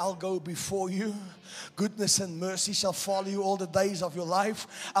 I'll go before you. Goodness and mercy shall follow you all the days of your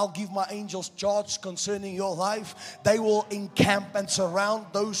life. I'll give my angels charge concerning your life. They will encamp and surround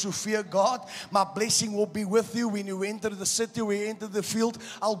those who fear God. My blessing will be with you when you enter the city, when you enter the field.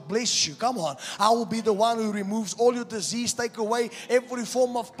 I'll bless you. Come on. I will be the one who removes all your disease, take away every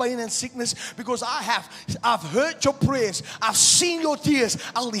form of pain and sickness, because I've heard your prayers. I've seen your tears.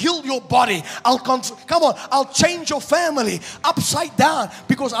 I'll heal your body. I'll change your family upside down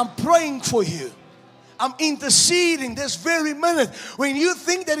because I'm praying for you. I'm interceding this very minute. When you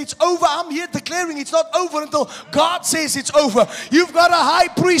think that it's over, I'm here declaring it's not over until God says it's over. You've got a high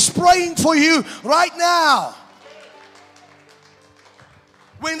priest praying for you right now.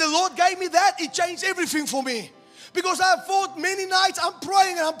 When the Lord gave me that, it changed everything for me. Because I've thought many nights, I'm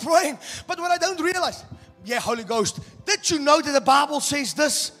praying. But what I don't realize, Holy Ghost, did you know that the Bible says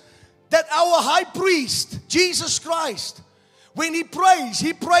this? That our high priest, Jesus Christ, when he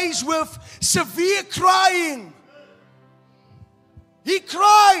prays with severe crying. He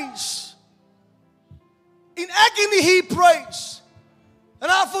cries. In agony he prays. And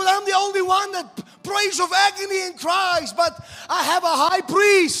I thought I'm the only one that prays with agony and cries. But I have a high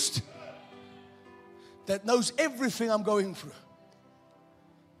priest that knows everything I'm going through.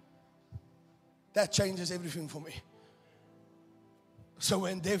 That changes everything for me. So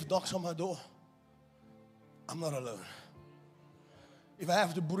when death knocks on my door, I'm not alone. If I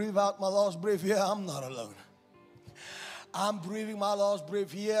have to breathe out my last breath here, I'm not alone. I'm breathing my last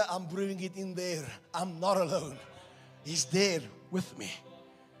breath here. I'm breathing it in there. I'm not alone. He's there with me.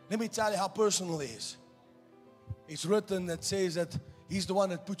 Let me tell you how personal he is. It's written that says that he's the one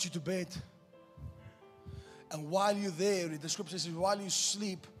that puts you to bed. And while you're there, the scripture says while you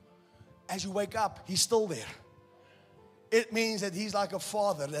sleep, as you wake up, he's still there. It means that he's like a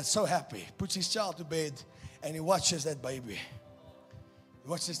father that's so happy. Puts his child to bed and he watches that baby. He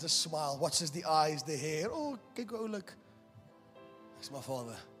watches the smile, watches the eyes, the hair. Oh, look. That's my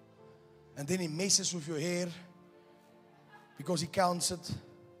father. And then he messes with your hair because he counts it.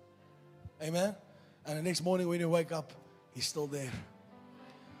 Amen? And the next morning when you wake up, he's still there.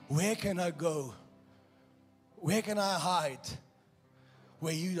 Where can I go? Where can I hide?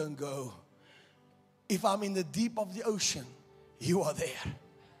 Where you don't go. If I'm in the deep of the ocean, you are there.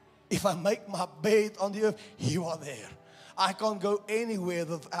 If I make my bed on the earth, you are there. I can't go anywhere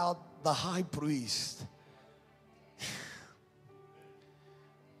without the high priest.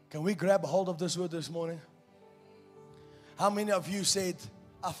 Can we grab a hold of this word this morning? How many of you said,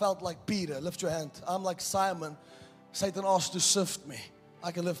 I felt like Peter? Lift your hand. I'm like Simon. Satan asked to sift me.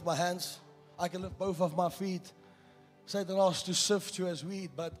 I can lift my hands. I can lift both of my feet. Satan asked to sift you as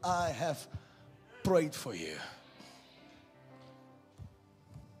wheat, but I have prayed for you.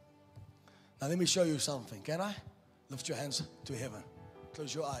 Now let me show you something. Can I? Lift your hands to heaven.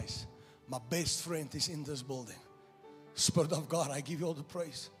 Close your eyes. My best friend is in this building. Spirit of God, I give you all the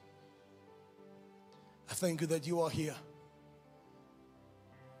praise. I thank you that you are here.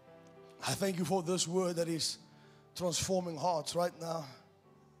 I thank you for this word that is transforming hearts right now.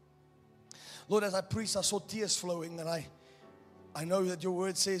 Lord, as I preached, I saw tears flowing, and I know that your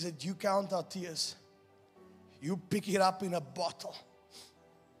word says that you count our tears. You pick it up in a bottle.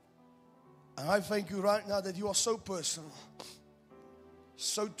 And I thank you right now that you are so personal,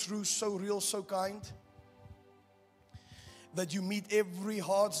 so true, so real, so kind, that you meet every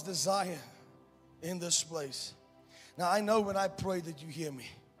heart's desire in this place. Now, I know when I pray that you hear me.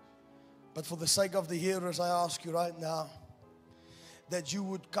 But for the sake of the hearers, I ask you right now that you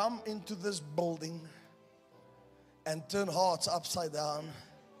would come into this building and turn hearts upside down.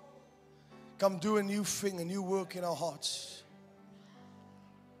 Come do a new thing, a new work in our hearts.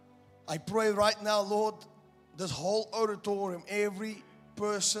 I pray right now, Lord, this whole auditorium, every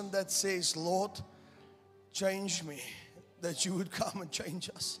person that says, Lord, change me, that you would come and change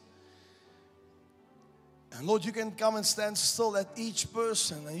us. And Lord, you can come and stand still at each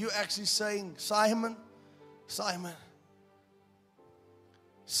person, and you're actually saying, Simon, Simon,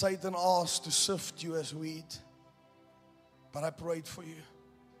 Satan asked to sift you as wheat, but I prayed for you.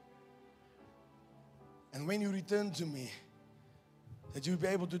 And when you return to me, that you'll be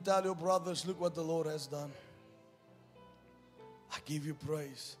able to tell your brothers, look what the Lord has done. I give you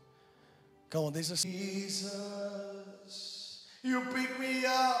praise. Come on, there's a Jesus. You pick me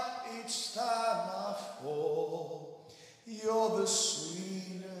up each time I fall. You're the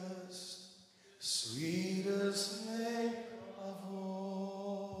sweetest, sweetest name of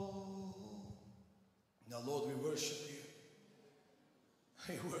all. Now, Lord, we worship you.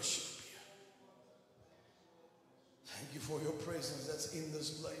 We worship you. Thank you for your presence that's in this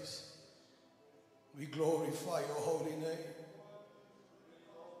place. We glorify your holy name.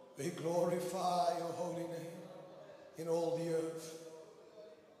 We glorify your holy name in all the earth.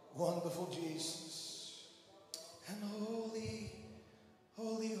 Wonderful Jesus. And holy,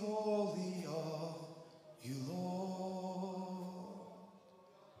 holy, holy are you, Lord.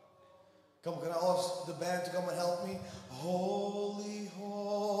 Come, can I ask the band to come and help me? Holy,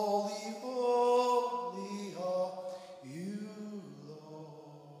 holy, holy are you,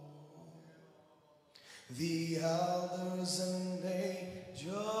 Lord. The elders and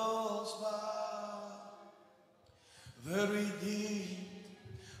angels bow. The redeemed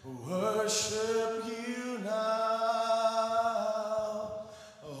worship you now.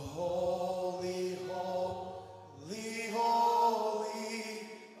 Holy, holy, holy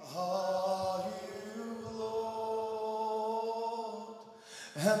are you, Lord.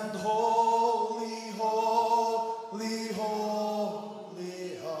 And holy, holy,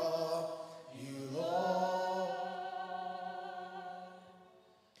 holy are you, Lord.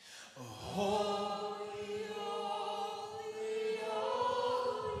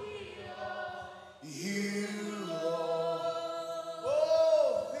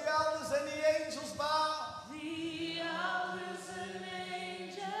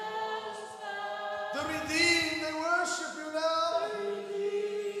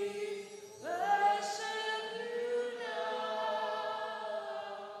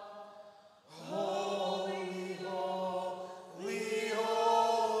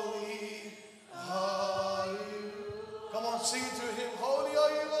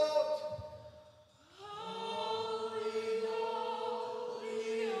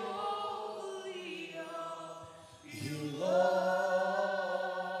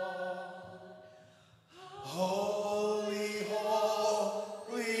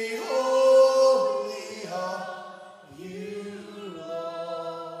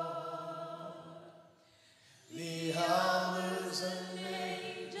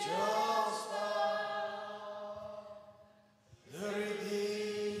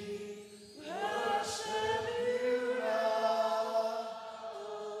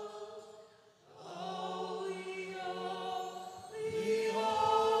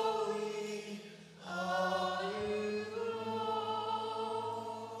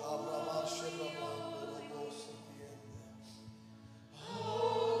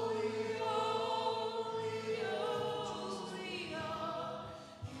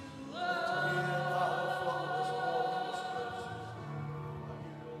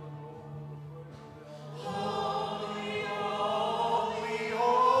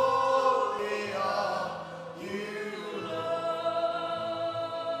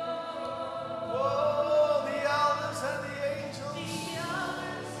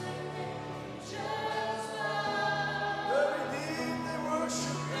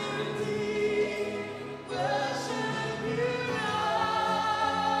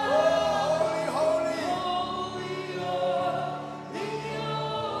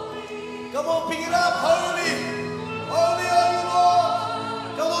 Come on, pick it up. Holy. Holy are you, Lord.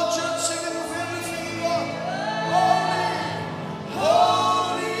 Come on, church, sing it with everything you got. Holy.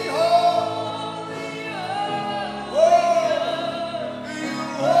 Holy, holy. Holy you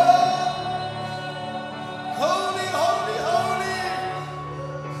are. Holy, holy, holy.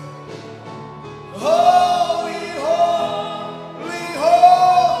 Holy, holy,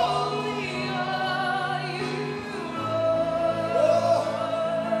 holy are you, Lord.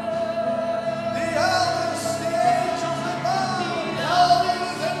 The elders, the angels above, the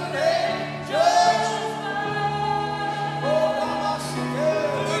elders and the angels. Oh, Namaste,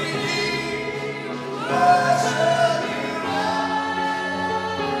 the redeemed, worship you now.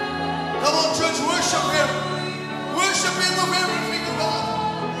 Come on, church, worship Him. Worship Him with everything you got.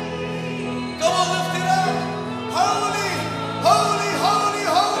 Come on, lift it up. Holy, holy, holy,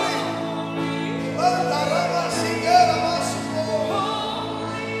 holy.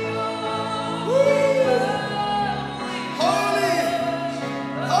 Holy,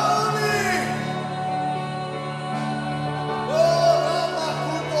 holy. Oh,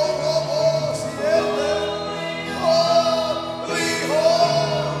 Ramakuto Robo Siete. Holy,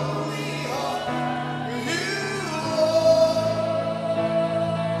 holy are you, Lord.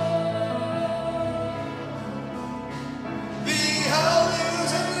 The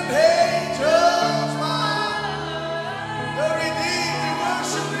elders and the angels bow. The redeemed we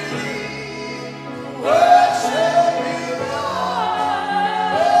worship you. Worship you, Lord.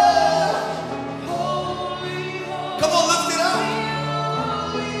 Come on, lift it up.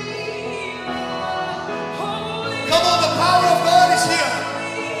 Come on, the power of God is here.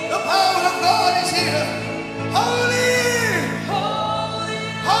 The power of God is here. Holy,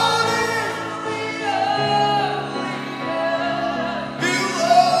 holy, you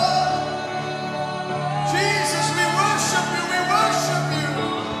are. Jesus, we worship you, we worship you.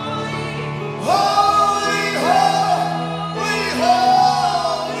 Holy, holy,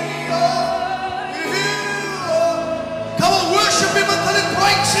 holy are you, Lord. Come on, worship Him until it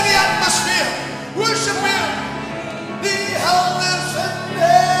breaks in the atmosphere. Worship Him. The elders and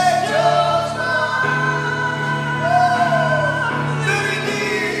angels bow. The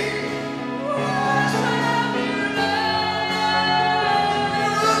redeemed worship you. We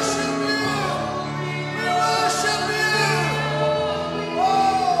worship you. We worship you.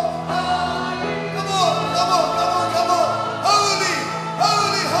 Oh, come on, come on, come on, come on. Holy,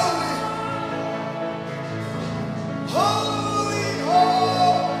 holy, holy. Holy,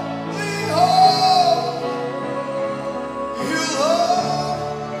 holy, holy. You are.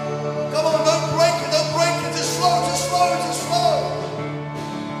 Come on, don't break it, don't break it. Just flow, just flow, just flow.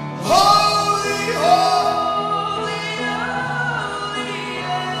 Holy, holy, holy.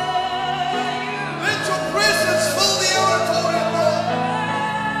 Let your presence fill the auditorium, Lord.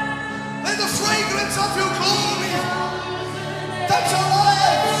 Let the fragrance of your glory touch our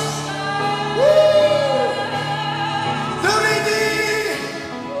lives. Woo! The redeemed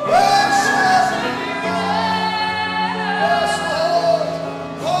worship you. Yes, Lord.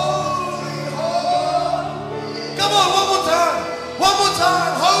 Holy, holy. Come on, one more time. One more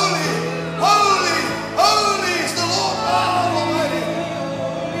time. Holy, holy, holy is the Lord God Almighty.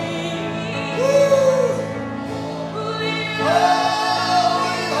 Woo!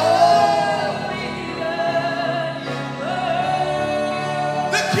 Holy, holy.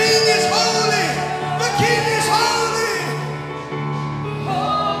 The King is holy. The King is holy.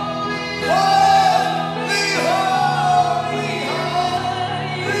 Holy, holy, holy are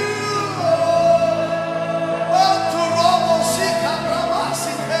you, Lord. Antu Robo Sika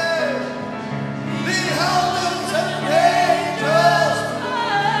Ramasite. The elders and angels.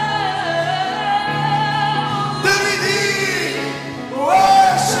 The redeemed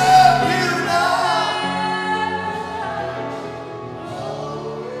worship you now.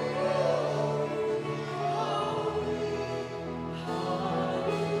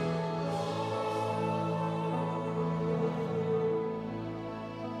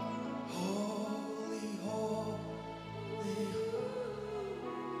 Holy, holy,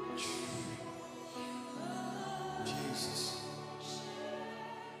 Jesus.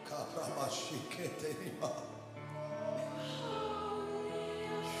 Karamashiketerima.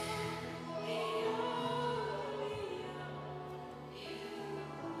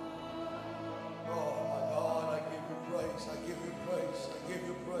 Oh my God, I give you praise, I give you praise, I give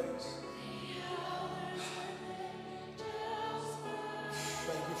you praise.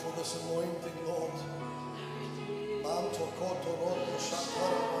 Thank you for this anointing, Lord. Manto koto roto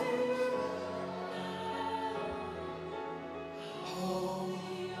shakara.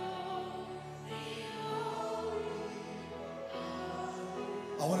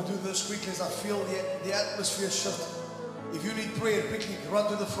 I want to do this quickly as I feel the atmosphere shift. If you need prayer, quickly run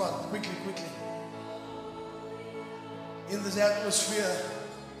to the front. Quickly, quickly. In this atmosphere,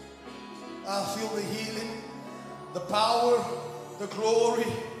 I feel the healing, the power, the glory,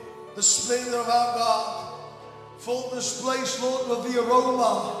 the splendor of our God. Fill this place, Lord, with the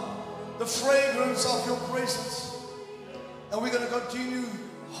aroma, the fragrance of your presence. And we're going to continue,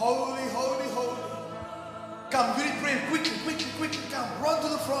 holy, holy, holy. Come, you need prayer, quickly, quickly, quickly, come, run to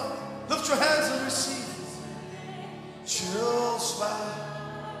the front. Lift your hands and receive. Just by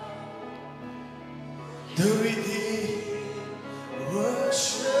the redeemed,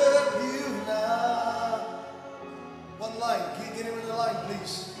 worship you now. One line, get him in the line,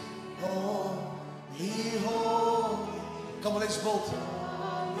 please. Holy, holy. Come on, let's build.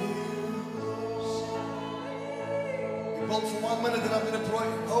 We build for 1 minute and I'm going to pray.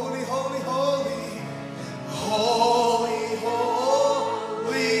 Holy, holy, holy. Holy,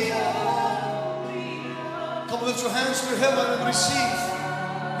 holy, holy. Come on, lift your hands to heaven and receive.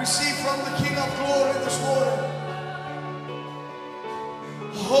 Receive from the King of Glory this morning.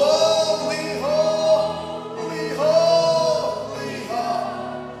 Holy, holy, holy, holy.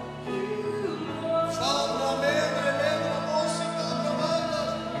 From the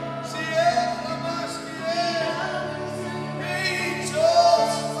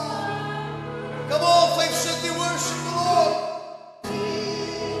come on, Faith City, worship the Lord.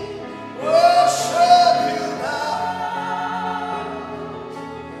 Worship you now.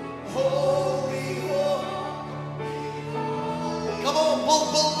 Holy, holy. Come on, bull.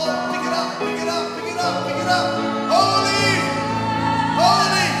 Pick it up, pick it up, pick it up, pick it up. Holy,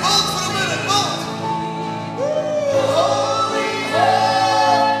 holy. Bull for a minute, bull. Holy,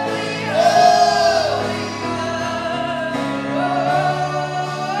 holy, holy.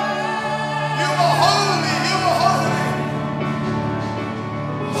 You are holy, you are holy.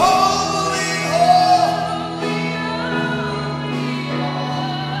 Holy, holy.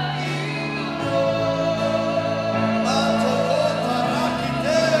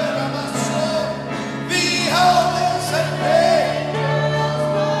 The heavens and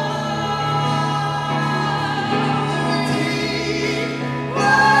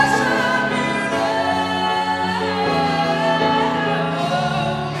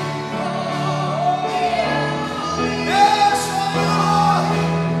yes, Lord.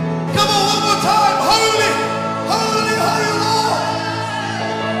 Come on, one more time. Holy, holy, holy Lord.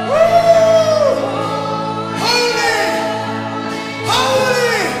 Woo! Holy,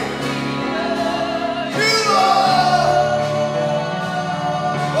 holy. You Lord.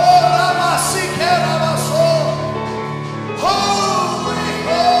 Oh, Ramasike, Ramaso. Holy,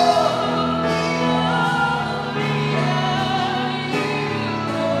 holy.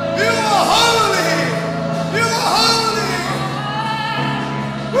 You are holy. You are holy.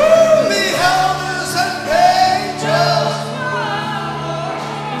 Woo! The heavens and angels,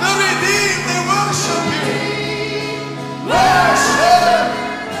 the redeemed, they worship you. Worship.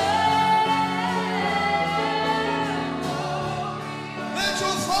 Let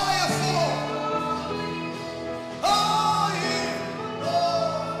your fire fall. Oh, you,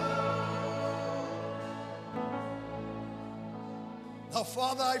 Lord. Now,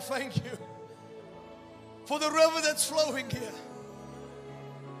 Father, I thank you for the river that's flowing here.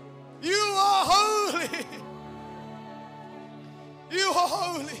 You are holy. You are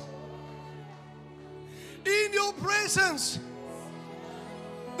holy. In your presence,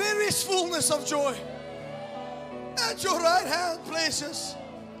 there is fullness of joy. At your right hand, places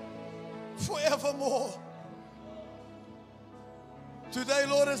forevermore. Today,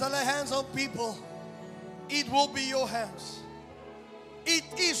 Lord, as I lay hands on people, it will be your hands. It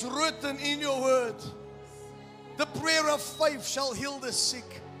is written in your word. The prayer of faith shall heal the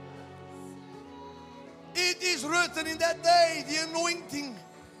sick. It is written in that day, the anointing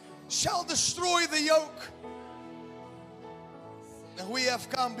shall destroy the yoke. And we have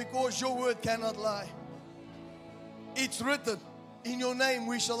come because your word cannot lie. It's written, in your name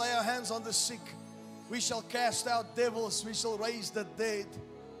we shall lay our hands on the sick. We shall cast out devils. We shall raise the dead.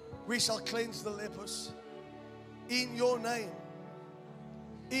 We shall cleanse the lepers. In your name.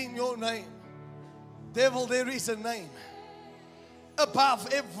 In your name. Devil, there is a name above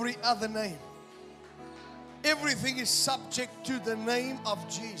every other name. Everything is subject to the name of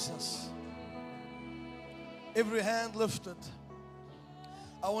Jesus. Every hand lifted.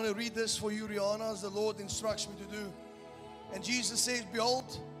 I want to read this for you, Rihanna, as the Lord instructs me to do. And Jesus says,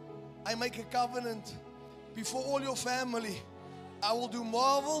 behold, I make a covenant before all your family. I will do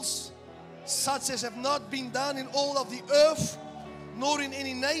marvels such as have not been done in all of the earth, nor in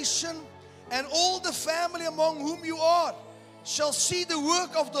any nation. And all the family among whom you are shall see the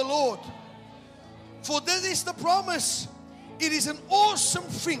work of the Lord. For this is the promise. It is an awesome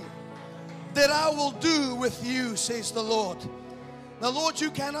thing that I will do with you, says the Lord. Now, Lord, you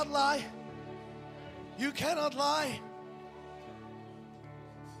cannot lie. You cannot lie.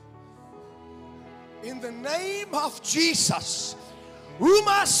 In the name of Jesus, whom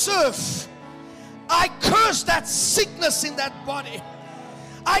I serve, I curse that sickness in that body.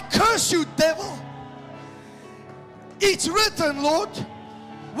 I curse you, devil. It's written, Lord,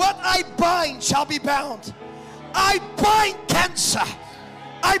 what I bind shall be bound. I bind cancer.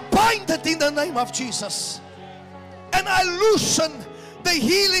 I bind it in the name of Jesus. And I loosen the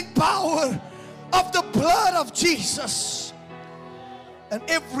healing power of the blood of Jesus. And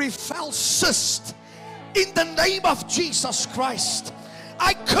every foul cyst, in the name of Jesus Christ,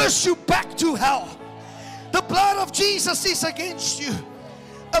 I curse you back to hell. The blood of Jesus is against you.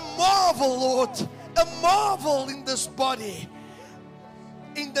 A marvel, Lord, a marvel in this body.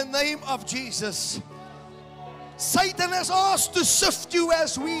 In the name of Jesus. Satan has asked to sift you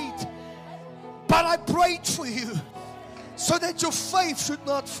as wheat, but I prayed for you so that your faith should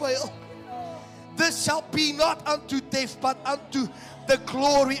not fail. This shall be not unto death, but unto the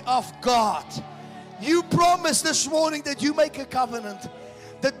glory of God. You promised this morning that you make a covenant.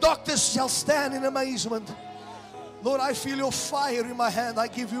 The doctors shall stand in amazement. Lord, I feel your fire in my hand. I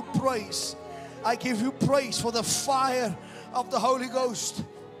give you praise. I give you praise for the fire of the Holy Ghost.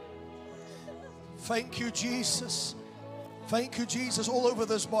 Thank you, Jesus. Thank you, Jesus, all over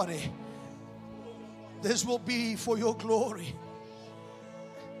this body. This will be for your glory.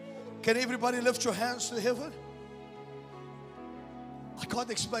 Can everybody lift your hands to heaven? I can't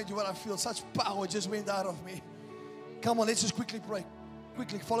explain to you what I feel. Such power just went out of me. Come on, let's just quickly pray.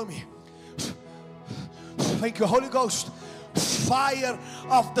 Quickly, follow me. Thank you, Holy Ghost. Fire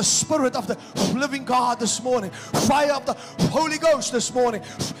of the Spirit of the living God this morning. Fire of the Holy Ghost this morning.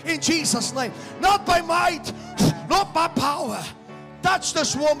 In Jesus' name. Not by might, not by power. Touch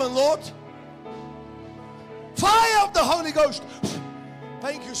this woman, Lord. Fire of the Holy Ghost.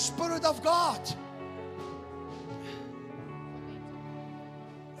 Thank you, Spirit of God.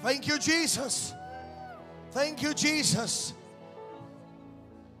 Thank you, Jesus. Thank you, Jesus.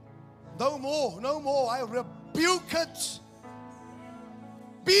 No more, no more. I rebuke it.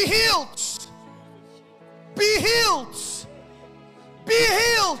 Be healed. Be healed. Be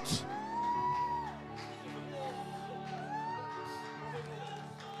healed.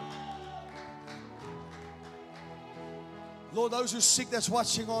 Lord, those who are sick that's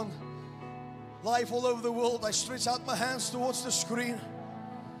watching on live all over the world, I stretch out my hands towards the screen.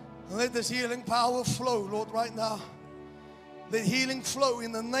 And let this healing power flow, Lord, right now. Let healing flow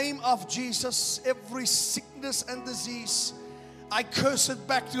in the name of Jesus. Every sickness and disease, I curse it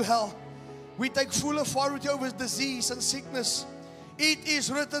back to hell. We take full authority over disease and sickness. It is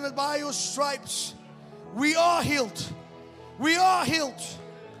written that by your stripes we are healed. We are healed.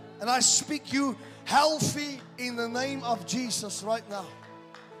 And I speak you healthy in the name of Jesus right now.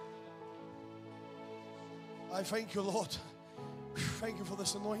 I thank you, Lord. Thank you for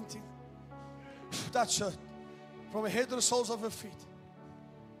this anointing. Touch her from her head to the soles of her feet.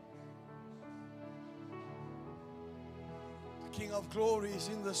 The King of glory is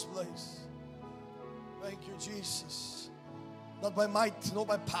in this place. Thank you, Jesus. Not by might, not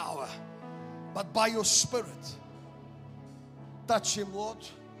by power, but by your Spirit. Touch him, Lord.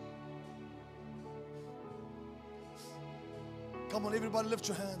 Come on, everybody, lift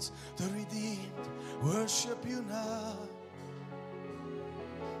your hands. The redeemed worship you now.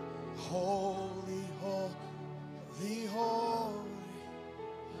 Holy, holy, holy,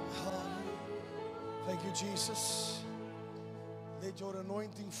 holy. Thank you, Jesus. Let your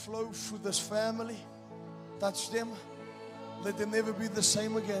anointing flow through this family. Touch them. Let them never be the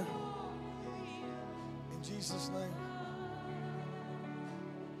same again. In Jesus' name.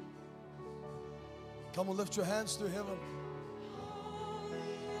 Come on, lift your hands to heaven.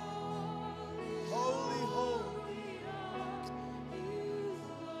 Holy, holy.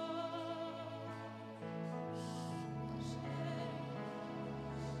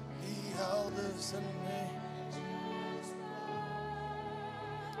 He held us in me.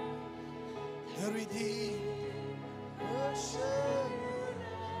 The redeemed worship.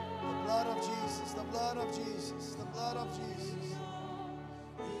 The blood of Jesus, the blood of Jesus, the blood of Jesus.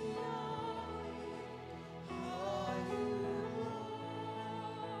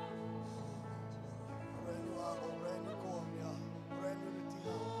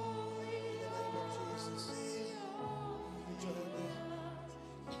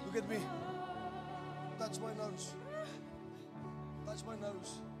 Look at me. Touch my nose. Touch my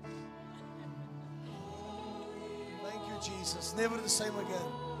nose. Thank you, Jesus. Never the same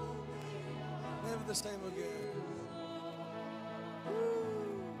again. Never the same again.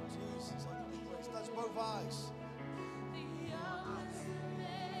 Jesus, I give you praise. Touch both eyes.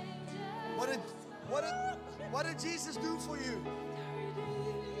 What did Jesus do for you?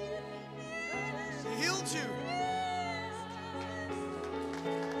 He healed you.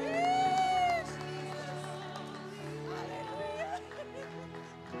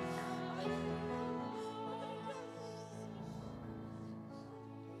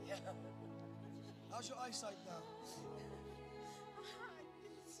 How's your eyesight now?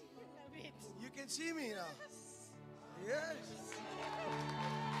 You can see me now. Yes.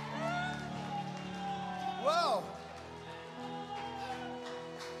 Wow.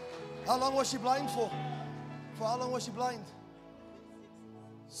 How long was she blind for? For how long was she blind?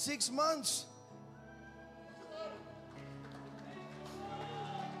 6 months.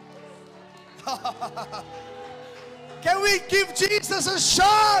 Can we give Jesus a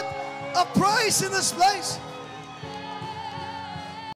shout of praise in this place?